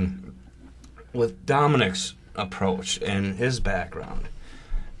 and with Dominic's approach and his background,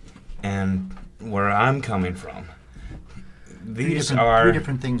 and where I'm coming from, these are... three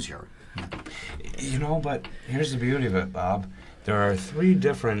different things here. You know, but here's the beauty of it, Bob. There are three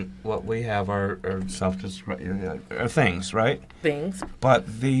different, what we have are self-described things, right? Things.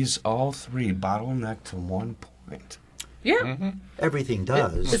 But these all three bottleneck to one point. Yeah. Mm-hmm. Everything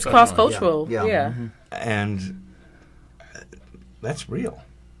does. It's cross-cultural. Yeah. Mm-hmm. And that's real.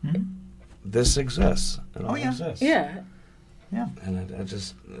 Mm-hmm. This exists. It all yeah. exists. Yeah. Yeah. And it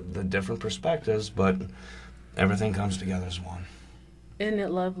just, the different perspectives, but everything comes together as one. Isn't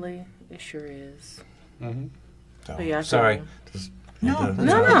it lovely? It sure is. Mm-hmm. So, Yeah, sorry. No,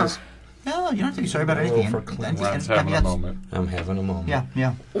 No. you don't have to be sorry about anything. Ron's having a moment. I'm having a moment.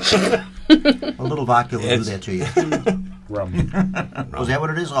 Yeah. A little vodka will do that to you. Rum. Oh, is that what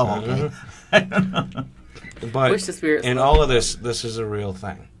it is? Oh, okay. But Wish the spirits in love all of this is a real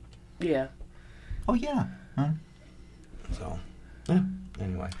thing. Yeah. Oh, yeah. Huh? So, yeah.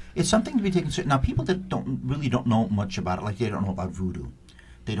 Anyway. It's something to be taken seriously. Now, people that really don't know much about it, like they don't know about voodoo.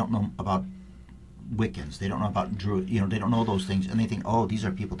 They don't know about Wiccans. They don't know about Druid. They don't know those things, and they think, oh, these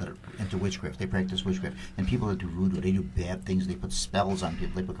are people that are into witchcraft. They practice witchcraft. And people that do voodoo, they do bad things. They put spells on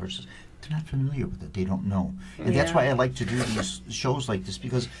people. They put curses. They're not familiar with it. They don't know. And that's why I like to do these shows like this,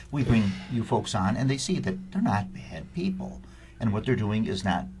 because we bring you folks on, and they see that they're not bad people. And what they're doing is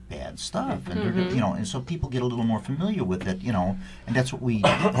not bad stuff, and they're, and so people get a little more familiar with it, and that's what we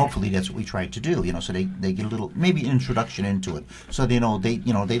hopefully that's what we try to do, so they get a little maybe introduction into it, so they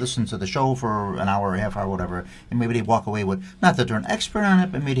listen to the show for an hour or a half hour, whatever, and maybe they walk away with, not that they're an expert on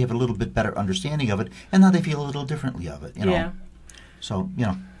it, but maybe they have a little bit better understanding of it, and now they feel a little differently of it, Yeah. So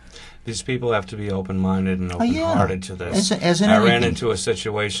These people have to be open-minded and open-hearted to this. As in I anything. ran into a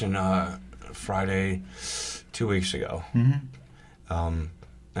situation Friday 2 weeks ago.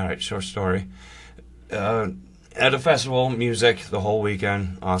 All right, short story. At a festival, music the whole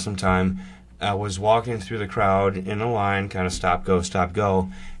weekend, awesome time. I was walking through the crowd in a line, kind of stop, go,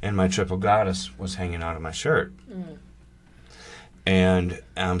 and my triple goddess was hanging out of my shirt. And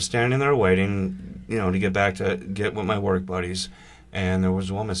I'm standing there waiting, to get with my work buddies, and there was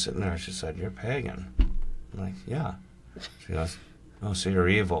a woman sitting there. She said, "You're pagan." I'm like, "Yeah." She goes, "Oh, so you're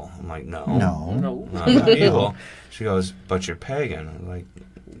evil?" I'm like, "No. No. I'm not evil." She goes, "But you're pagan." I'm like,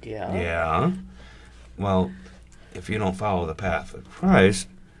 Yeah. "Yeah. Well, if you don't follow the path of Christ,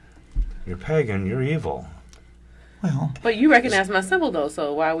 you're pagan, you're evil." Well, But you recognize my symbol, though,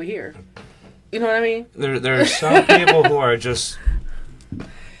 so why are we here? You know what I mean? There are some people who are just,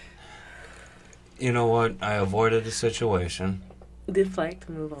 you know what, I avoided the situation. Deflect,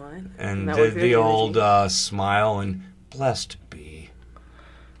 move on. And Not did with the your old energy. smile and blessed be.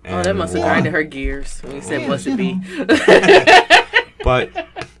 Oh, that must have And grinded her gears when you said blessed be. But,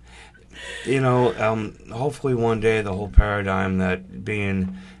 hopefully one day the whole paradigm that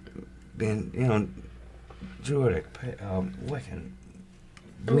being Druidic, Wiccan,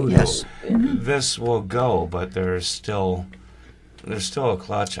 voodoo, yes. this will go, but there's still a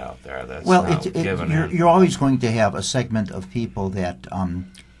clutch out there that's not given in. You're always going to have a segment of people that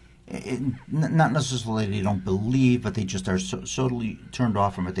not necessarily they don't believe, but they just are so totally turned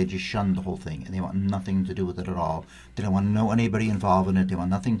off from it. They just shun the whole thing, and they want nothing to do with it at all. They don't want to know anybody involved in it. They want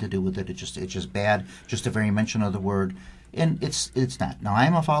nothing to do with it. It's just bad. Just a very mention of the word, and it's not. Now,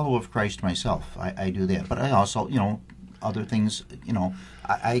 I'm a follower of Christ myself. I do that, but I also other things,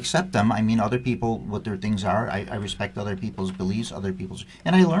 I accept them. I mean, other people, what their things are. I respect other people's beliefs,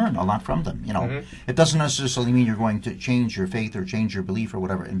 and I learn a lot from them. It doesn't necessarily mean you're going to change your faith or change your belief or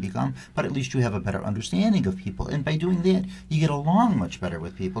whatever and become, but at least you have a better understanding of people. And by doing that, you get along much better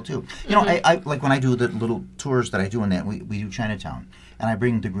with people too. I like when I do the little tours that I do in that, we do Chinatown, and I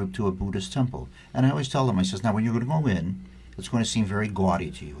bring the group to a Buddhist temple, and I always tell them, I says, now when you're going to go in, it's going to seem very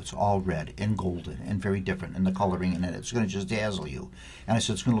gaudy to you. It's all red and golden and very different, and the coloring in it, it's going to just dazzle you. And I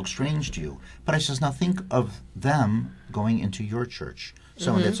said, it's going to look strange to you. But I says, now think of them going into your church.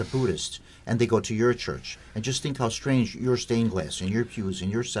 someone that's a Buddhist, and they go to your church, and just think how strange your stained glass and your pews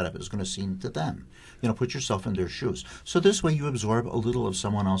and your setup is going to seem to them. Put yourself in their shoes. So this way you absorb a little of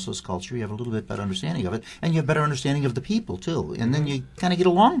someone else's culture, you have a little bit better understanding of it, and you have better understanding of the people, too. And then you kind of get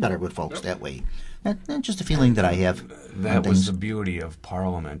along better with folks that way. That's just a feeling that I have. That was the beauty of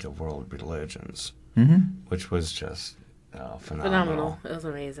Parliament of World Religions, which was just phenomenal. It was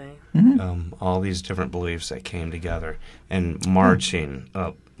amazing. All these different beliefs that came together and marching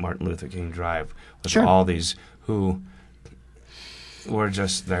up Martin Luther King Drive with all these who were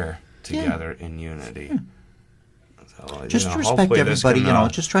just there together in unity. So, just respect everybody,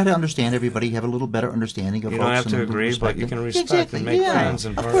 just try to understand everybody, have a little better understanding of folks. You don't have to agree, but you can respect and make friends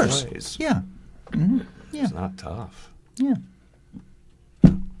and part ways. Yeah. It's not tough. Yeah.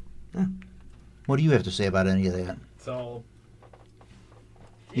 What do you have to say about any of that? So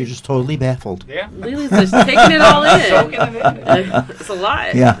you're just totally baffled. Yeah. Lily's just taking it all in. Soaking it in. It's a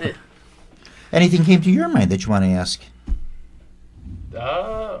lot. Yeah. Anything came to your mind that you want to ask?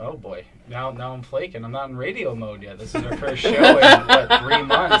 Oh boy. Now I'm flaking. I'm not in radio mode yet. This is our first show in 3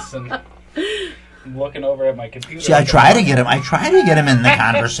 months, and I'm looking over at my computer. See, I try to get him in the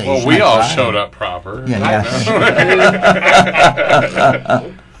conversation. Well, we all showed up proper. Yeah.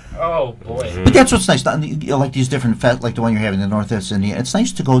 Oh boy. But that's what's nice. Like these different like the one you're having in the Northwest India. It's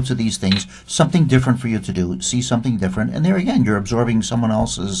nice to go to these things, something different for you to do, see something different, and there again, you're absorbing someone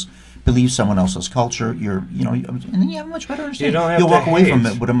else's beliefs, someone else's culture. And then you have a much better understanding. You'll walk away from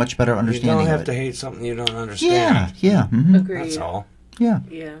it with a much better understanding. You don't have to hate something you don't understand. Yeah. Agreed. That's all. Yeah.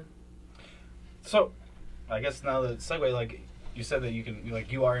 So, I guess now the segue, like you said that you can,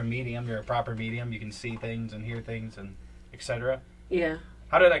 like you are a medium, you're a proper medium. You can see things and hear things and etc. Yeah.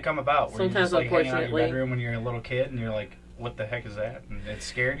 How did that come about? Were you Sometimes, just like hanging out in your unfortunately. bedroom when you're a little kid and you're like, what the heck is that? And it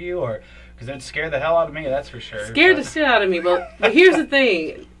scared you? Or, because it scared the hell out of me, that's for sure. Scared the shit out of me. But here's the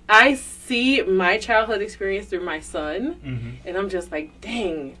thing. I see my childhood experience through my son. And I'm just like,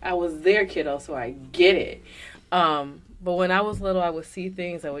 dang, I was there, kiddo, so I get it. But when I was little, I would see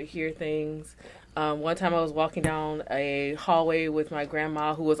things. I would hear things. One time I was walking down a hallway with my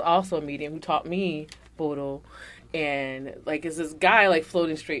grandma, who was also a medium, who taught me Voodoo. And, like, it's this guy, like,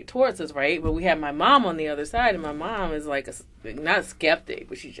 floating straight towards us, right? But we had my mom on the other side, and my mom is, like, not a skeptic,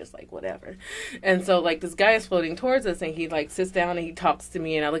 but she's just, like, whatever. And so, like, this guy is floating towards us, and he, like, sits down and he talks to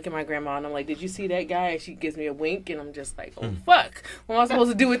me, and I look at my grandma, and I'm like, did you see that guy? And she gives me a wink, and I'm just like, oh, fuck. What am I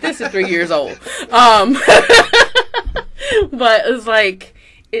supposed to do with this at 3 years old? But it's like...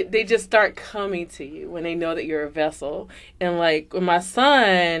 they just start coming to you when they know that you're a vessel. And like when my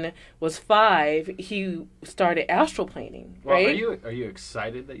son was 5, he started astral planing. Right? Well, are you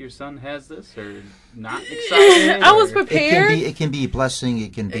excited that your son has this, or not excited? I was prepared. It can be a blessing.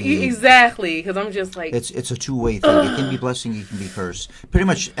 It can be exactly, because I'm just like it's a two-way thing. It can be blessing. It can be curse. Pretty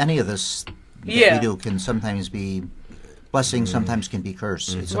much any of this that we do can sometimes be blessing, sometimes can be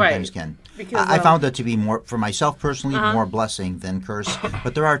curse. It sometimes can. Because, I found that to be more, for myself personally, more blessing than curse.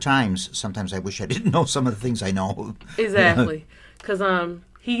 But there are times, sometimes I wish I didn't know some of the things I know. Exactly. Because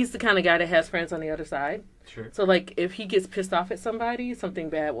he's the kind of guy that has friends on the other side. Sure. So, like, if he gets pissed off at somebody, something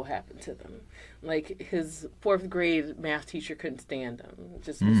bad will happen to them. Like, his 4th grade math teacher couldn't stand him.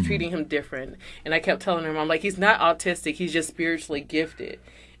 Just was treating him different. And I kept telling her, I'm like, he's not autistic. He's just spiritually gifted.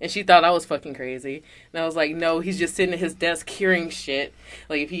 And she thought I was fucking crazy. And I was like, no, he's just sitting at his desk hearing shit.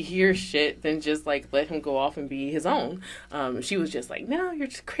 Like, if he hears shit, then just, like, let him go off and be his own. She was just like, no, you're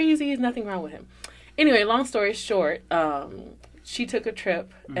just crazy. There's nothing wrong with him. Anyway, long story short, she took a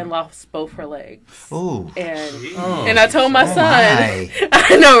trip and lost both her legs. Oh. And I told my son,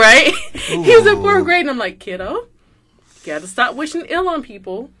 I know, right? He was in 4th grade, and I'm like, kiddo, you got to stop wishing ill on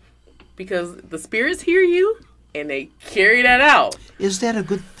people because the spirits hear you. And they carry that out. Is that a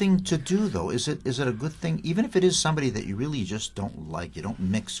good thing to do, though? Is it a good thing, even if it is somebody that you really just don't like, you don't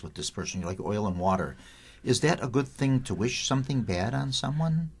mix with this person, you're like oil and water, is that a good thing to wish something bad on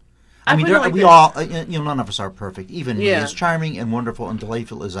someone? I mean, we all, none of us are perfect. Even me, as charming and wonderful and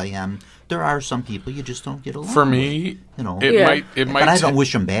delightful as I am, there are some people you just don't get along For me, with, it might. But I don't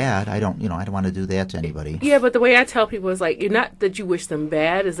wish them bad. I don't want to do that to anybody. Yeah, but the way I tell people is like, you're not that you wish them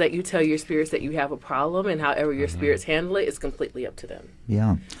bad, is that you tell your spirits that you have a problem, and however your spirits handle it is completely up to them.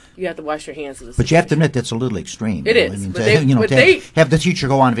 Yeah. You have to wash your hands of the situation. But you have to admit that's a little extreme. It is. I mean, to have the teacher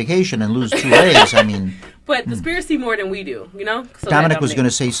go on vacation and lose 2 legs, I mean... But the spirits see more than we do, So Dominic was going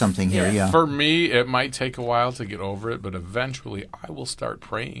to say something here, yeah. For me, it might take a while to get over it, but eventually I will start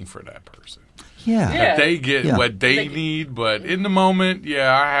praying for that person. Yeah. That they get what they need, but in the moment,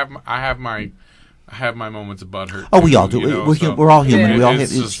 I have I have my moments of butthurt. Oh, we all do. We're all human. We all have,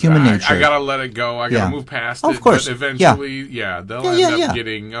 it's it's human nature. I gotta let it go. I gotta move past it. Of course. But eventually, they'll end up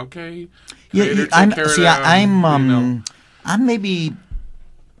getting okay. I'm maybe,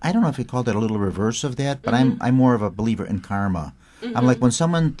 I don't know if you call that a little reverse of that, but I'm more of a believer in karma. I'm like, when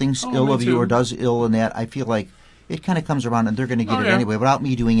someone thinks ill of you or does ill in that, I feel like it kind of comes around and they're going to get it anyway without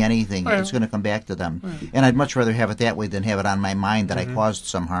me doing anything. It's going to come back to them. And I'd much rather have it that way than have it on my mind that I caused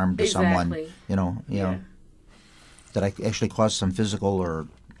some harm to someone. You know, that I actually caused some physical or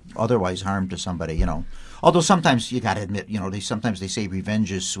otherwise harm to somebody, Although sometimes you got to admit, sometimes they say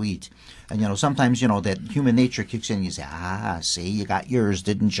revenge is sweet. And, sometimes, that human nature kicks in and you say, see, you got yours,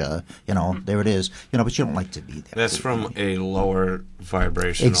 didn't you? There it is. But you don't like to be there. That's from a lower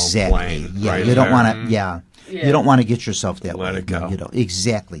vibrational plane. Yeah, right you don't want to, you don't want to get yourself that way. Let it go.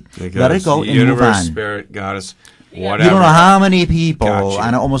 Exactly. Because let it go and universe, move on. Spirit, Goddess, whatever. You don't know how many people,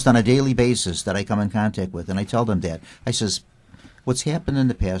 almost on a daily basis, that I come in contact with, and I tell them that. I says, what's happened in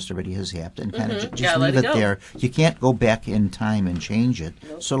the past already has happened. Kind of just leave it there. You can't go back in time and change it.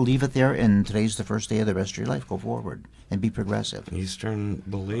 Nope. So leave it there, and today's the first day of the rest of your life. Go forward and be progressive. Eastern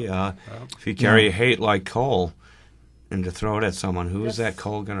belief. If you carry hate like coal and to throw it at someone, who is that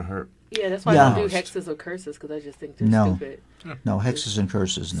coal going to hurt? Yeah, that's why I don't do hexes or curses, because I just think they're stupid. No, hexes and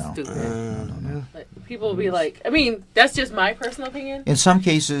curses, no. Stupid. No. Like, people will be like, that's just my personal opinion. In some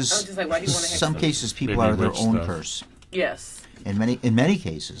cases, I'm just like, why do you want to hex some them? cases people are their own curse. Yes. In many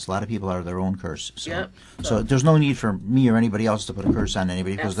cases, a lot of people are their own curse. So there's no need for me or anybody else to put a curse on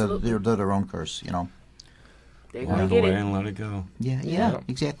anybody because they're their own curse. They're Walk away and let it go. Yeah,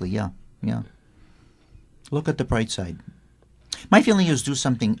 exactly. Yeah. Look at the bright side. My feeling is do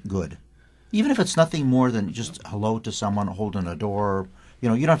something good, even if it's nothing more than just hello to someone holding a door. You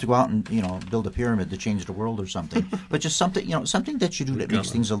don't have to go out and build a pyramid to change the world or something, but just something something that you do that makes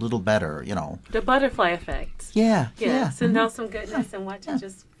things a little better. The butterfly effect. Yeah. Send out some goodness and watch it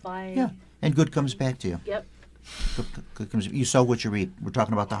just fly. Yeah, and good comes back to you. Yep. Good comes. You sow what you reap. We're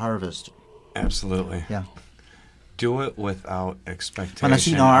talking about the harvest. Absolutely. Yeah. Do it without expectation. And I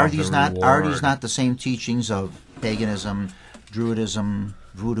see are these not the same teachings of paganism, Druidism,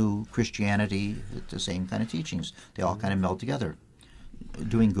 Voodoo, Christianity? The same kind of teachings. They all kind of meld together.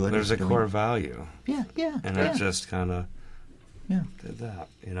 Doing good. There's a core value. Yeah. And I just kind of did that,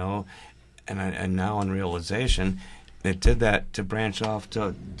 and now in realization, it did that to branch off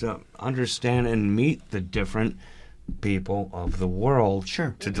to understand and meet the different people of the world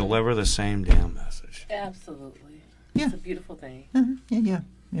to deliver the same damn message. Absolutely. Yeah. It's a beautiful thing. Yeah.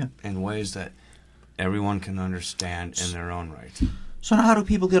 In ways that everyone can understand in their own right. So now how do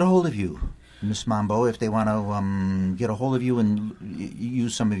people get a hold of you, Miss Mambo, if they want to get a hold of you and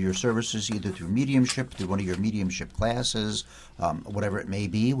use some of your services, either through mediumship, through one of your mediumship classes, whatever it may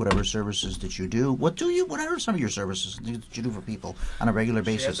be, whatever services that you do? What are some of your services that you do for people on a regular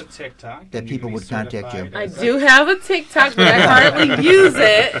basis? She has a TikTok that people would contact you. I do have a TikTok, but I hardly use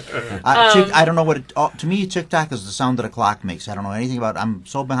it. I don't know what to me, TikTok is the sound that a clock makes. I don't know anything about. I'm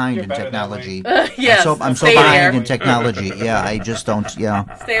so behind in technology. Yes, I'm so behind in technology. Yeah, I just don't. Yeah,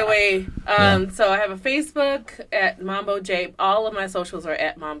 stay away. So I have a Facebook at Mambo J. All of my socials are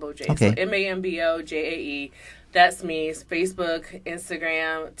at Mambo J. Okay. So MAMBOJAE. That's me. It's Facebook,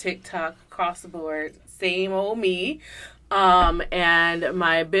 Instagram, TikTok, across the board. Same old me. And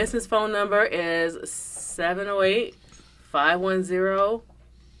my business phone number is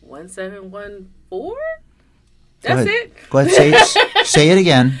 708-510-1714. That's it. Go ahead, say it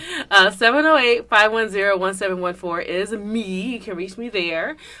again. 708-510-1714 is me. You can reach me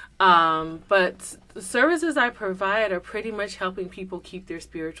there. But the services I provide are pretty much helping people keep their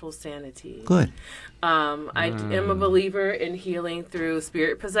spiritual sanity. Good. I am a believer in healing through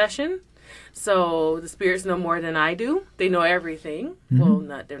spirit possession. So the spirits know more than I do. They know everything. Mm-hmm. Well,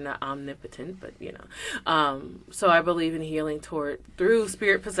 they're not omnipotent, but so I believe in healing through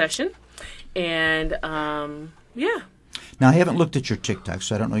spirit possession. And Now, I haven't looked at your TikTok,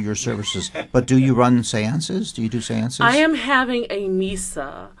 so I don't know your services. But do you run seances? Do you do seances? I am having a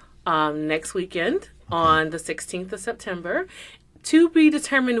Misa next weekend on the 16th of September. To be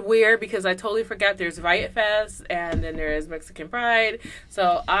determined where, because I totally forgot there's Riot Fest and then there is Mexican Pride.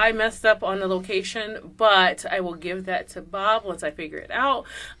 So I messed up on the location, but I will give that to Bob once I figure it out.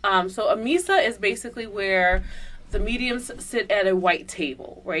 So a Misa is basically where the mediums sit at a white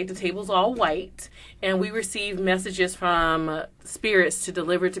table, right? The table's all white, and we receive messages from spirits to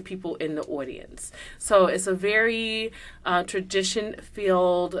deliver to people in the audience. So it's a very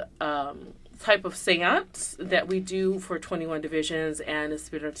tradition-filled type of seance that we do for 21 divisions and a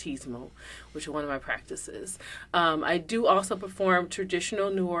spiritismo, which is one of my practices. I do also perform traditional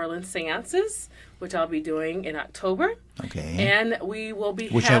New Orleans seances, which I'll be doing in October. Okay. And we will be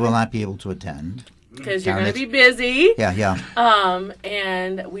I will not be able to attend. Because you're going to be busy. Yeah.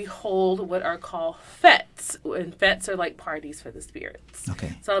 And we hold what are called fetes. And fetes are like parties for the spirits.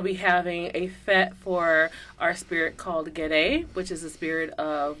 Okay. So I'll be having a fete for our spirit called Gede, which is the spirit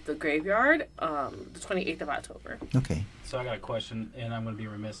of the graveyard, the 28th of October. Okay. So I got a question, and I'm going to be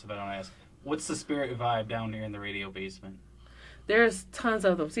remiss if I don't ask. What's the spirit vibe down here in the radio basement? There's tons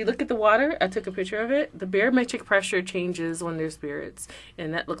of them. See, look at the water. I took a picture of it. The barometric pressure changes when there's spirits,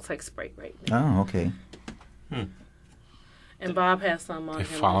 and that looks like Sprite right now. Oh, okay. And Bob has some on They're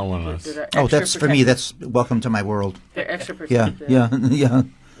him. following us. Oh, that's for me. That's welcome to my world. They're extra Yeah, protective. yeah.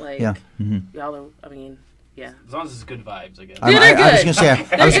 Like, Yeah. y'all are, I mean, yeah. As long as it's good vibes, I guess. Yeah, they're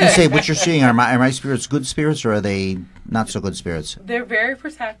I was good. gonna say what you're seeing are my spirits good spirits, or are they not so good spirits? They're very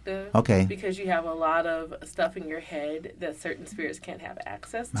protective. Okay. Because you have a lot of stuff in your head that certain spirits can't have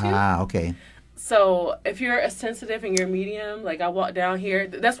access to. Ah, okay. So if you're a sensitive and you're medium, like I walked down here,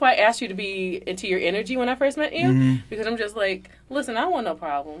 that's why I asked you to be into your energy when I first met you, because I'm just like, listen, I don't want no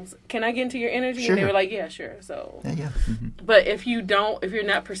problems. Can I get into your energy? Sure. And they were like, yeah, sure. So, Yeah. but if you're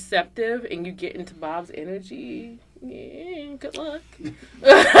not perceptive and you get into Bob's energy, yeah, good luck.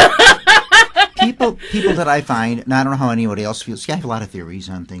 People that I find, and I don't know how anybody else feels. See, I have a lot of theories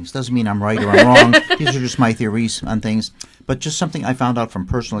on things. Doesn't mean I'm right or I'm wrong. These are just my theories on things. But just something I found out from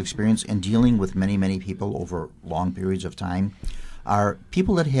personal experience and dealing with many, many people over long periods of time are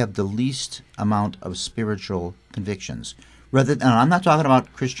people that have the least amount of spiritual convictions. And I'm not talking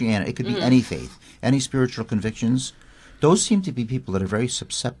about Christianity. It could be any faith, any spiritual convictions. Those seem to be people that are very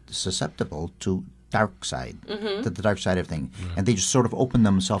susceptible to dark side, to the dark side of things, and they just sort of open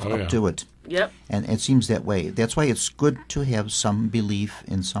themselves up to it. Yep. And it seems that way. That's why it's good to have some belief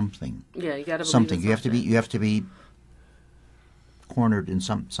in something. Yeah, you got to believe something. in You have to be cornered in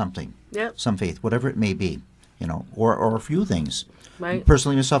something. Yep. Some faith, whatever it may be, or a few things. Right.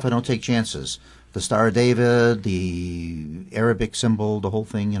 Personally, myself, I don't take chances. The Star of David, the Arabic symbol, the whole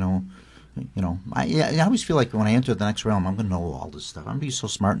thing. I always feel like when I enter the next realm, I'm going to know all this stuff. I'm going to be so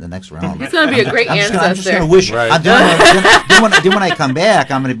smart in the next realm. He's going to be a great ancestor. I'm just going to wish. Right. Then when I come back,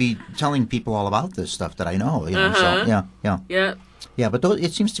 I'm going to be telling people all about this stuff that I know. So yeah. But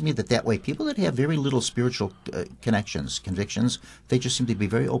it seems to me that way, people that have very little spiritual convictions, they just seem to be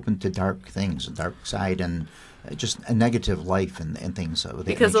very open to dark things, a dark side, and just a negative life and things of that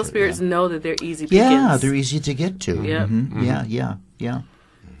because those nature, spirits know that they're easy pickings. Yeah, they're easy to get to. Yep. Yeah.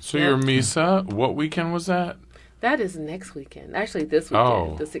 So your Misa, what weekend was that? That is next weekend. Actually, this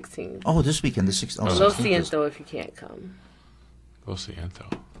weekend, the 16th. Oh, this weekend, the 16th. Lo siento if you can't come. Lo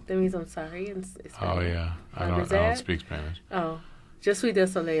siento. That means I'm sorry in Spanish. Oh, yeah. I don't speak Spanish. Oh. Je suis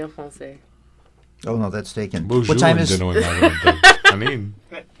désolé en français. Oh, no, that's taken. Bonjour, what time is... I mean...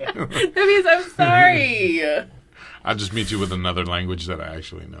 That means I'm sorry. I'll just meet you with another language that I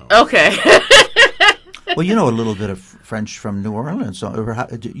actually know. Okay. Well, you know a little bit of French from New Orleans.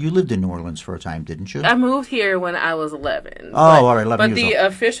 You lived in New Orleans for a time, didn't you? I moved here when I was 11. All right, 11 But years the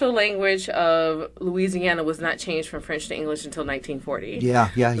old. official language of Louisiana was not changed from French to English until 1940. Yeah.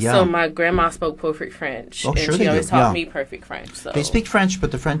 So my grandma spoke perfect French, and sure she they always do, taught me perfect French. So. They speak French,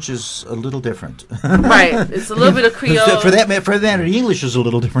 but the French is a little different. Right. It's a little bit of Creole. For that matter, the English is a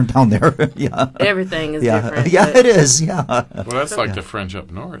little different down there. Yeah. Everything is different. Yeah, it is. Yeah. Well, that's like the French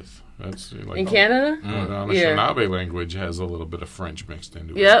up north. That's like in Canada? The Anishinaabe language has a little bit of French mixed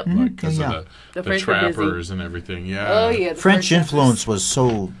into Yep. it. Like, because of the French trappers and everything. Yeah. Oh, yeah. French influence was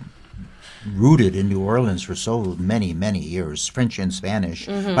so rooted in New Orleans for so many, many years. French and Spanish.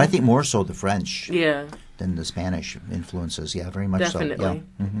 But I think more so the French than the Spanish influences. Yeah, very much Definitely.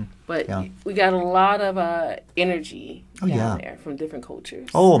 so. Yeah. But we got a lot of energy down there from different cultures.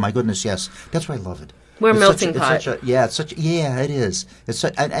 Oh, my goodness, yes. That's why I love it. We're melting pot. It is.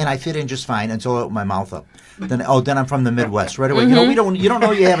 And I fit in just fine until I open my mouth up. Then I'm from the Midwest right away. You don't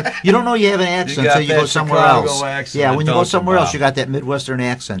know you have an accent until you go somewhere else. Accent, when you go somewhere else, you got that Midwestern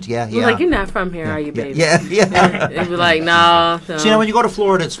accent. Yeah. We're like, you're not from here, are you, baby? Yeah. And we're like, no. See, now when you go to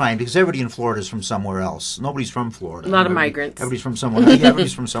Florida, it's fine because everybody in Florida is from somewhere else. Nobody's from Florida. A lot of migrants. Everybody's from somewhere.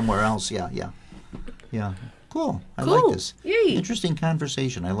 Everybody's from somewhere else. Yeah. Cool. I like this. Yay. Interesting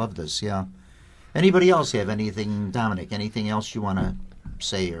conversation. I love this. Yeah. Anybody else have anything, Dominic? Anything else you want to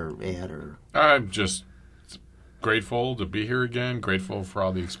say or add? Or I'm just grateful to be here again. Grateful for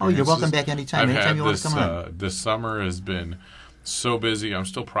all the experiences. Oh, you're welcome back anytime. Anytime you want to come on. This summer has been so busy. I'm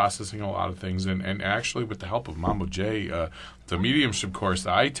still processing a lot of things, and actually, with the help of Mambo J, the mediumship course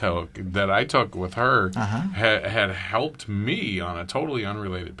that I took with her had helped me on a totally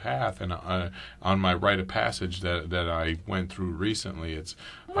unrelated path, and on my rite of passage that I went through recently. It's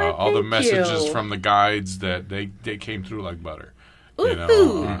all the messages from the guides that they came through like butter. You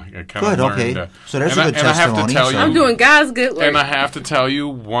know, I good. Okay, so there's a good testimony. And I have to tell you, I'm doing God's good work. And I have to tell you,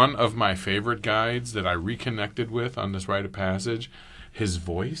 one of my favorite guides that I reconnected with on this rite of passage, his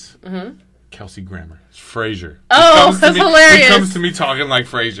voice, Kelsey Grammer, Frasier. Oh, that's hilarious! He comes to me talking like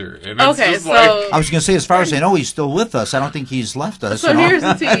Frasier, and it's okay, just so like, I was going to say, as far as I know, he's still with us. I don't think he's left us. So here's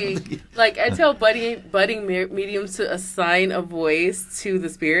the tea. Like, I tell budding mediums to assign a voice to the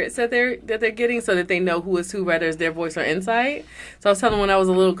spirits that they're getting, so that they know who is who, whether it's their voice or insight. So I was telling them when I was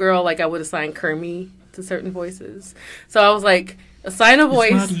a little girl, like I would assign Kermie to certain voices. So I was like, assign a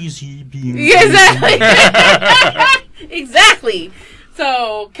voice. It's not easy being. Yeah, exactly. Exactly.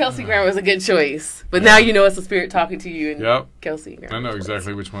 So Kelsey Grammer is a good choice, but now you know it's a spirit talking to you. And Kelsey Grammer. I know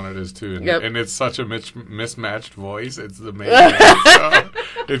exactly which one it is too, and, Yep. and it's such a mismatched voice. It's amazing. So,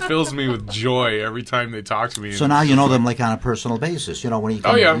 it fills me with joy every time they talk to me. So now you know them like on a personal basis. You know when you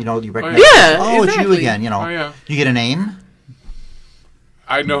come, you know you recognize. Yeah, oh, exactly. It's you again. You know. Oh, yeah. You get a name.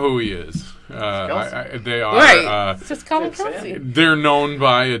 I know who he is. They are right. Just call him Kelsey. They're known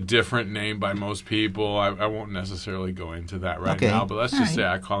by a different name by most people. I won't necessarily go into that right now, but let's just say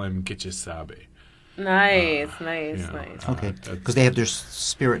I call him Gichisabe. Nice. Okay, because they have their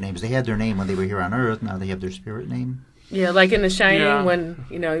spirit names. They had their name when they were here on Earth. Now they have their spirit name. Yeah, like in The Shining when,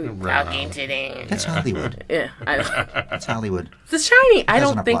 talking today. That's Hollywood. Yeah. That's Hollywood. The Shining, I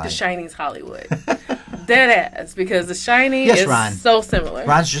don't think apply. The Shining's Hollywood. Dead ass, because The Shining is Ron. so similar.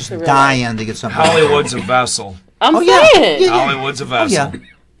 Ron's just dying to get something. Hollywood's a vessel. I'm saying. Hollywood's a vessel.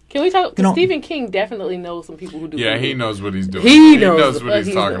 Can we talk? Stephen King definitely knows some people who do. Yeah, he knows what he's doing. He knows what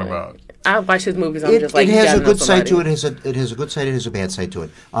he's talking about. I watch his movies. I'm just like, it has a good side to it. It has a good side. It has a bad side to it.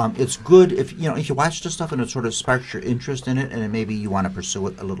 It's good if you watch the stuff and it sort of sparks your interest in it, and then maybe you want to pursue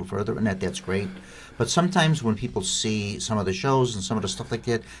it a little further, and that's great. But sometimes when people see some of the shows and some of the stuff like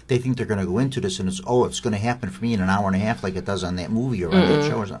that, they think they're going to go into this and it's going to happen for me in an hour and a half like it does on that movie or on that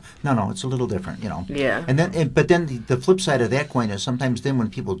show or something. No, it's a little different, Yeah. But then the flip side of that coin is sometimes then when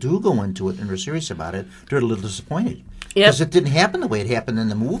people do go into it and are serious about it, they're a little disappointed. Because it didn't happen the way it happened in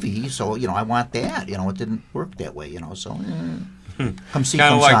the movie, so, I want that. It didn't work that way, so... Come see.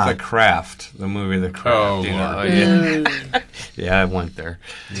 Kind of like The Craft, the movie The Craft. Yeah, I went there.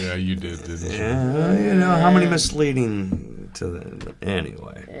 Yeah, you did, didn't you? Yeah, how many misleading to the...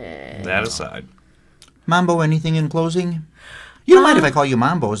 Anyway, that aside. Mambo, anything in closing? You don't mind if I call you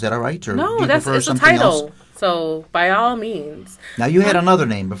Mambo, is that all right? Or no, it's a title. Else? So, by all means. Now, you had another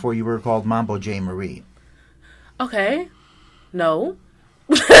name before you were called Mambo J. Marie. Okay. No.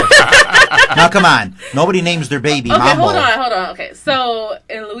 Now, come on. Nobody names their baby Mambo. Hold on. Okay, so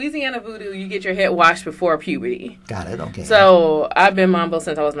in Louisiana Voodoo, you get your head washed before puberty. Got it, okay. So I've been Mambo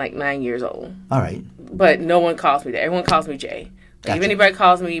since I was like 9 years old. All right. But no one calls me that. Everyone calls me Jay. Gotcha. If anybody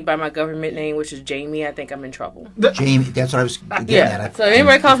calls me by my government name, which is Jamie, I think I'm in trouble. Jamie, that's what I was getting at. So if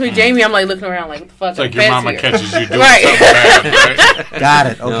anybody calls me Jamie, I'm like looking around like, what the fuck? It's like your mama catches you doing right. something bad, right? Got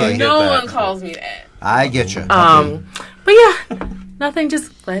it, okay. No one calls me that. I get you. But yeah, nothing,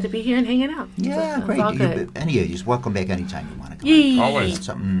 just glad to be here and hanging out. Yeah, so, great. All good. Any of you, welcome back anytime you want to come. Yay. Always.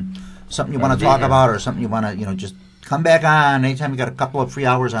 Something you want to talk about or something you want to, just come back on. Anytime you got a couple of free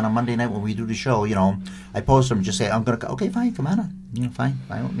hours on a Monday night when we do the show, I post them, just say, I'm going to, okay, fine, come on. Fine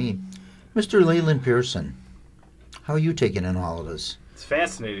with me. Mr. Leland Pearson, how are you taking in all of this? It's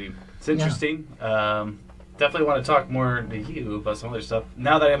fascinating. It's interesting. Definitely want to talk more to you about some other stuff.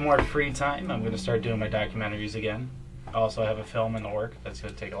 Now that I have more free time, I'm going to start doing my documentaries again. I also have a film in the work. That's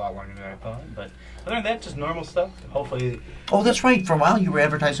going to take a lot longer than I thought. But other than that, just normal stuff. Hopefully. Oh, that's right. For a while, you were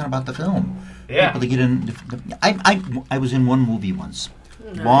advertising about the film. Yeah. People to get in. I was in one movie once.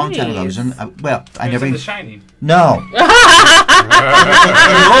 Nice. Long time ago. I was in. I never. In The Shining. No.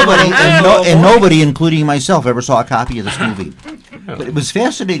 Nobody, including myself, ever saw a copy of this movie. But it was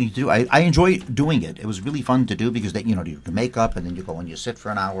fascinating to do. I enjoyed doing it. It was really fun to do because you do the makeup and then you go and you sit for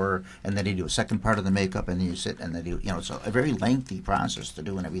an hour and then you do a second part of the makeup and then you sit and then it's a very lengthy process to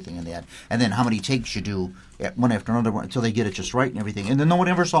do and everything in that. And then how many takes you do one after another until they get it just right and everything. And then no one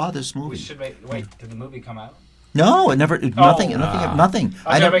ever saw this movie. Wait, did the movie come out? No, it never. Nothing.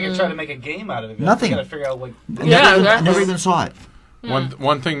 I never try to make a game out of it. Nothing. I gotta figure out I never even saw it.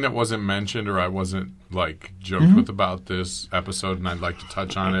 One thing that wasn't mentioned or I wasn't joked with about this episode, and I'd like to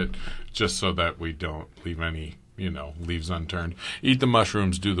touch on it just so that we don't leave any leaves unturned. Eat the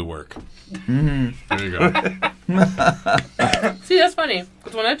mushrooms, do the work. Mm-hmm. There you go. See, that's funny.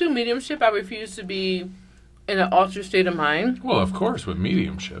 Because when I do mediumship, I refuse to be in an altered state of mind. Well, of course, with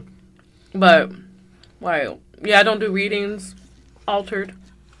mediumship. But, I don't do readings altered.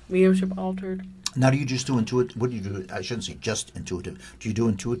 Mediumship altered. Now, do you just do intuitive? What do you do? I shouldn't say just intuitive. Do you do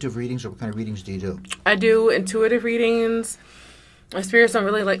intuitive readings, or what kind of readings do you do? I do intuitive readings. My spirits don't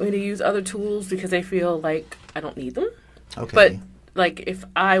really like me to use other tools because they feel like I don't need them. Okay. But, if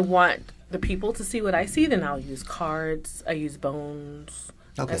I want the people to see what I see, then I'll use cards. I use bones.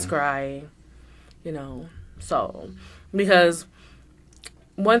 Okay. I scry. So, because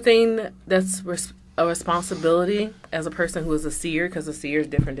one thing that's a responsibility as a person who is a seer, because a seer is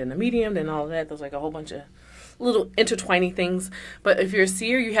different than a medium and all of that. There's like a whole bunch of little intertwining things. But if you're a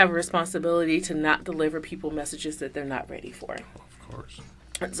seer, you have a responsibility to not deliver people messages that they're not ready for. Of course.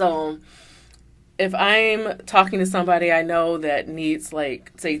 So if I'm talking to somebody I know that needs,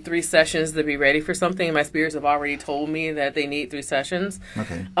 say, 3 sessions to be ready for something, and my spirits have already told me that they need 3 sessions,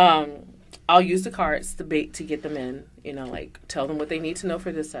 Okay. I'll use the cards to get them in, tell them what they need to know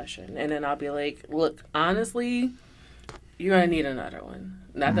for this session. And then I'll be like, look, honestly, you're going to need another one.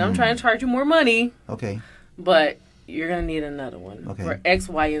 Not that I'm trying to charge you more money. Okay. But you're going to need another one for X,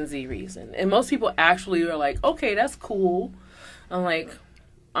 Y, and Z reason. And most people actually are like, okay, that's cool. I'm like,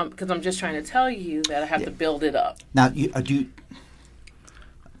 because I'm just trying to tell you that I have to build it up. Now,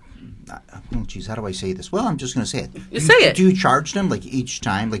 how do I say this? Well, I'm just going to say it. Say it. Do you charge them, each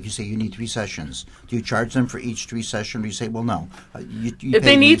time? Like you say, you need 3 sessions. Do you charge them for each 3 sessions? Or you say, well, no. If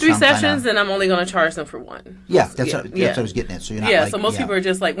they need 3 sessions, then I'm only going to charge them for 1. Yeah, that's what I was getting at. So you're not so most people are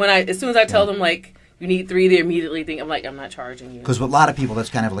just like, as soon as I tell them, you need 3, they immediately think, I'm not charging you. Because with a lot of people, that's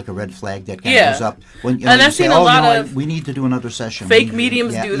kind of like a red flag that kind of goes up. When, and I've seen a lot of we need to do another session. Fake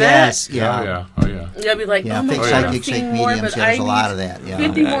mediums do that. Yes, Oh, yeah. They'll be like, fake psychics, fake mediums, there's a lot of that. Yeah.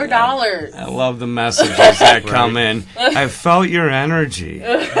 $50 more. I love the messages that come in. I felt your energy.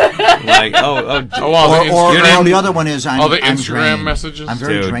 Or the other one is, all the Instagram drained. messages? I'm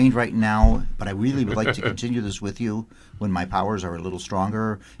very drained right now, but I really would like to continue this with you when my powers are a little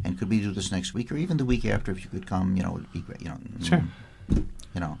stronger, and could we do this next week or even the week after if you could come, it'd be great. Sure.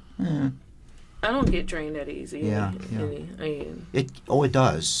 I don't get drained that easy. Yeah. It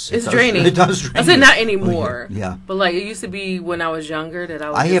does. It's draining. It does drain. I said not anymore. Yeah. But it used to be when I was younger that I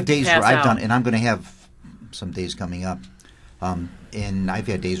would I have days where I've out. done, and I'm going to have some days coming up, and I've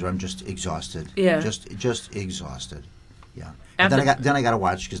had days where I'm just exhausted. Yeah. Just exhausted. Yeah. And then I got to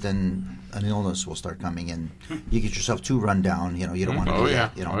watch, because then an illness will start coming in. You get yourself too run down. You don't want to do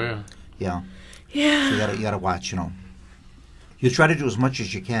that. Yeah. Yeah. So you got to watch. You try to do as much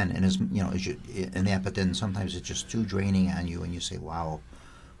as you can, and but then sometimes it's just too draining on you, and you say, "Wow,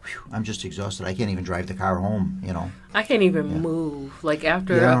 I'm just exhausted. I can't even drive the car home." I can't even move.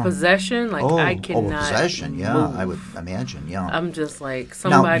 After a possession, I cannot. A possession, move. yeah, I would imagine, yeah. I'm just like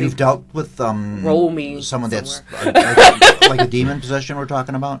somebody. Now you've dealt with roll me. Someone somewhere. that's like a demon possession we're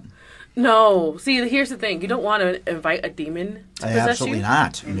talking about. No. See, here's the thing. You don't want to invite a demon to possess Absolutely you.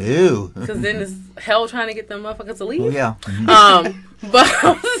 not. No. Because then it's hell trying to get them motherfuckers to leave. Oh, yeah. But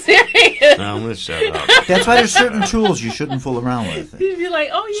I'm serious. I'm going to shut up. That's why there's certain tools you shouldn't fool around with. You'd be like,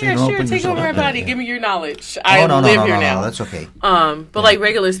 oh, So yeah, you don't sure, open take yourself over my up. body. Yeah. Give me your knowledge. No, I live here no, now. that's okay. But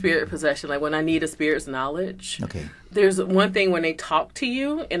regular spirit possession, when I need a spirit's knowledge, Okay. there's one thing when they talk to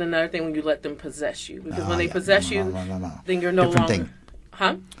you and another thing when you let them possess you. Because when they possess you, then you're no Different longer... thing.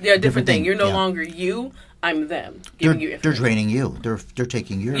 Huh? Yeah, different thing. thing, You're no yeah. longer you. I'm them. They're Giving you draining you. They're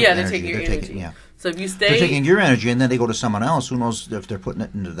taking your Yeah, energy. they're taking your energy. Yeah. So if you They're stay... taking your energy, and then they go to someone else. Who knows if they're putting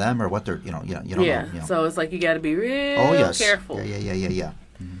it into them or what they're, you don't know. So it's you got to be real careful. Yeah.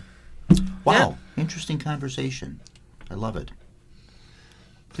 Wow. Interesting conversation. I love it.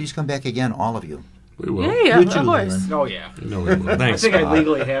 Please come back again, all of you. We will. Yeah, You of too, course. Leland. Oh, yeah. No, we will. Thanks, I think I Bob.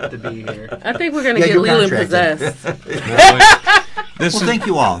 legally have to be here. I think we're going to Yeah, get you're Leland contracted. possessed. Thank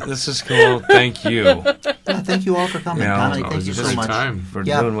you all. This is cool. Thank you. Yeah, thank you all for coming. Yeah, Connolly, it thank was you a so busy much. time. For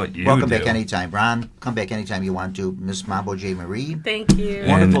doing what you Welcome do. back anytime. Ron, come back anytime you want to. Miss Mambo J. Marie. Thank you. And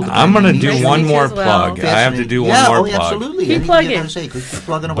Wonderful to I'm come going to meet do you. one Nice to meet more you as well. plug. I have to do one Yeah, more oh, plug. absolutely. Keep Anything plugging. you're gonna say, keep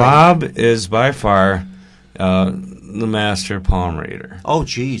plugging away. Bob is by far the master palm reader. Oh,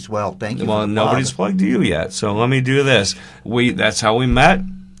 geez. Well, thank you. Well, for the nobody's plug. plugged you yet, so let me do this. That's how we met.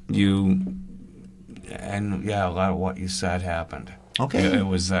 And a lot of what you said happened. Okay. It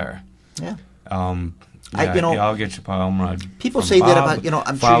was there. Yeah. I'll get your palm read. People from say that Bob. about,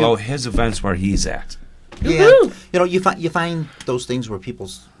 I'm sure follow you- his events where he's at. Yeah. Woohoo! You find those things where people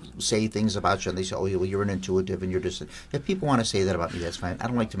say things about you, and they say, "Oh, well, you're an intuitive, and you're just." If people want to say that about me, that's fine. I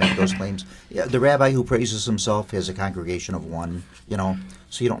don't like to make those claims. Yeah, the rabbi who praises himself has a congregation of one, so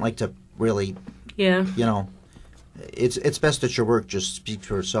you don't like to really, It's best that your work just speaks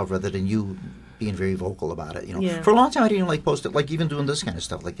for itself rather than you being very vocal about it. For a long time I didn't like post it, like even doing this kind of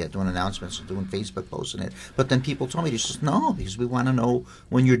stuff like that, doing announcements or doing Facebook posts and it. But then people told me, just no, because we want to know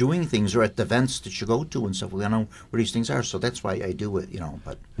when you're doing things or at the events that you go to and stuff. We want to know where these things are, so that's why I do it.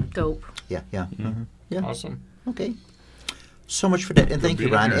 But dope. Yeah. Mm-hmm. Yeah. Awesome. Okay. So much for that, and thank you,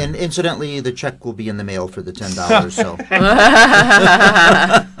 Ron. Here. And incidentally, the check will be in the mail for the $10. So,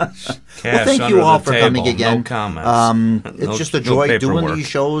 well, thank you all for coming again. No comments. It's just a joy doing these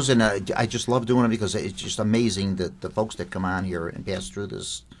shows, and I just love doing them because it's just amazing that the folks that come on here and pass through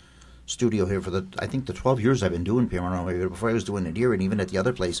this studio here for I think the 12 years I've been doing Paranormal Radio. Before I was doing it here, and even at the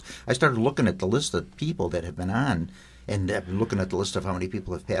other place, I started looking at the list of people that have been on. And I've been looking at the list of how many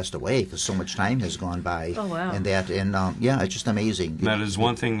people have passed away because so much time has gone by. Oh, wow. And it's just amazing. That is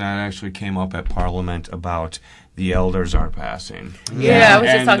one thing that actually came up at Parliament about the elders are passing. Yeah, I was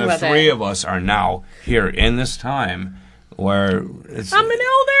just talking about that. And the three of us are now here in this time where it's... I'm an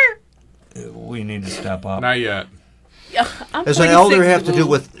elder! We need to step up. Not yet. Yeah, Does an elder have to do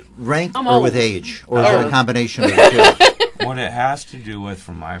with rank or with age? Or is it a combination of the two? What it has to do with,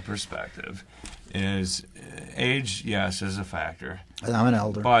 from my perspective, is age, yes, is a factor. I'm an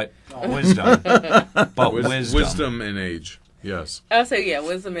elder. But wisdom. Wisdom and age, yes. I'll say,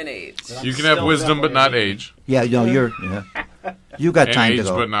 wisdom and age. You can have wisdom but not age. Yeah, you got time age to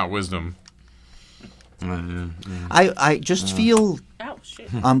go. but not wisdom. I just feel, oh, shit.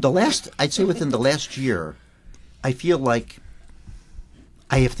 I'd say within the last year, I feel like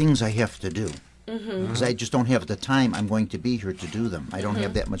I have things I have to do. Because I just don't have the time I'm going to be here to do them. I don't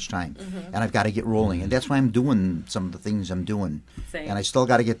have that much time. And I've got to get rolling. And that's why I'm doing some of the things I'm doing. Same. And I still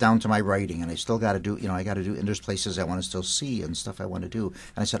got to get down to my writing. And I still got to do, I got to do, and there's places I want to still see and stuff I want to do.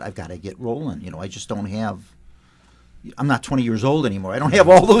 And I said, I've got to get rolling. I just don't have, I'm not 20 years old anymore. I don't have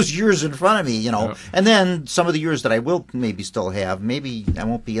all those years in front of me, Yep. And then some of the years that I will maybe still have, maybe I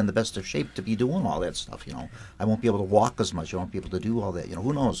won't be in the best of shape to be doing all that stuff, I won't be able to walk as much. I won't be able to do all that,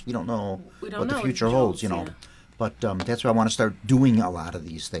 Who knows? We don't know what the future holds, Yeah. But that's why I want to start doing a lot of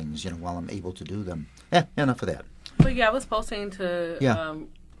these things, while I'm able to do them. Enough of that. But I was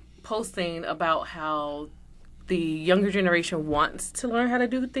posting about how the younger generation wants to learn how to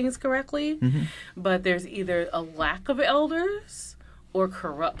do things correctly, but there's either a lack of elders or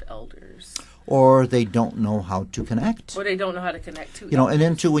corrupt elders. Or they don't know how to connect. Or they don't know how to connect to and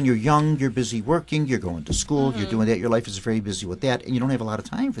then too, when you're young, you're busy working, you're going to school, you're doing that, your life is very busy with that, and you don't have a lot of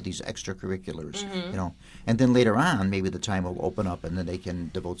time for these extracurriculars, And then later on, maybe the time will open up, and then they can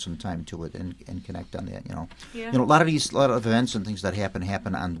devote some time to it and connect on that, Yeah. A lot of events and things that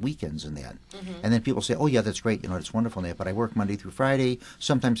happen on weekends and that. And then people say, oh, yeah, that's great, it's wonderful and that, but I work Monday through Friday.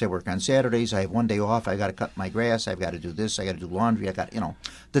 Sometimes I work on Saturdays. I have one day off. I got to cut my grass. I've got to do this. I got to do laundry. I got,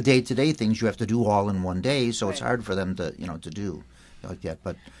 the day-to-day things you have to do all in one day, so it's hard for them to, to do like that.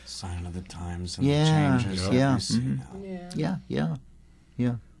 But sign of the times and yeah, the changes.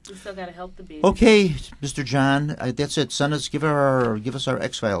 Yeah. We still got to help the baby. Okay, Mr. John, that's it. Send us, give us our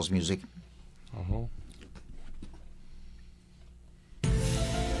X-Files music. Uh-huh.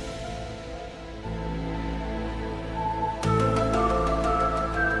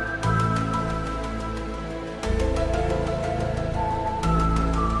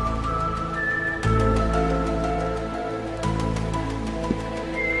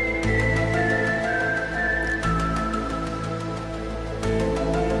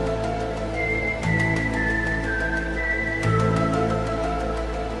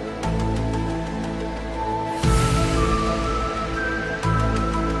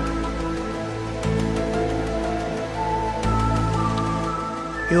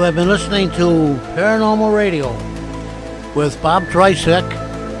 You have been listening to Paranormal Radio with Bob Tricek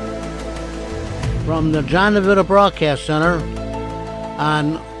from the John DeVita Broadcast Center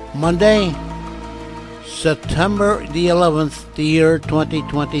on Monday, September the 11th, the year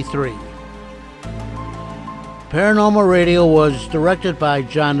 2023. Paranormal Radio was directed by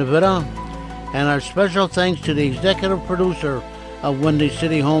John DeVita, and our special thanks to the executive producer of Windy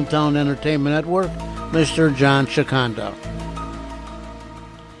City Hometown Entertainment Network, Mr. John Shikanda.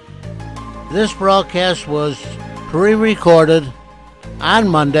 This broadcast was pre-recorded on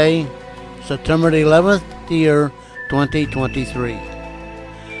Monday, September the 11th, the year 2023.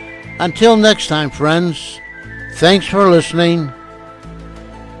 Until next time, friends, thanks for listening,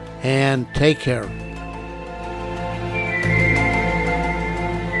 and take care.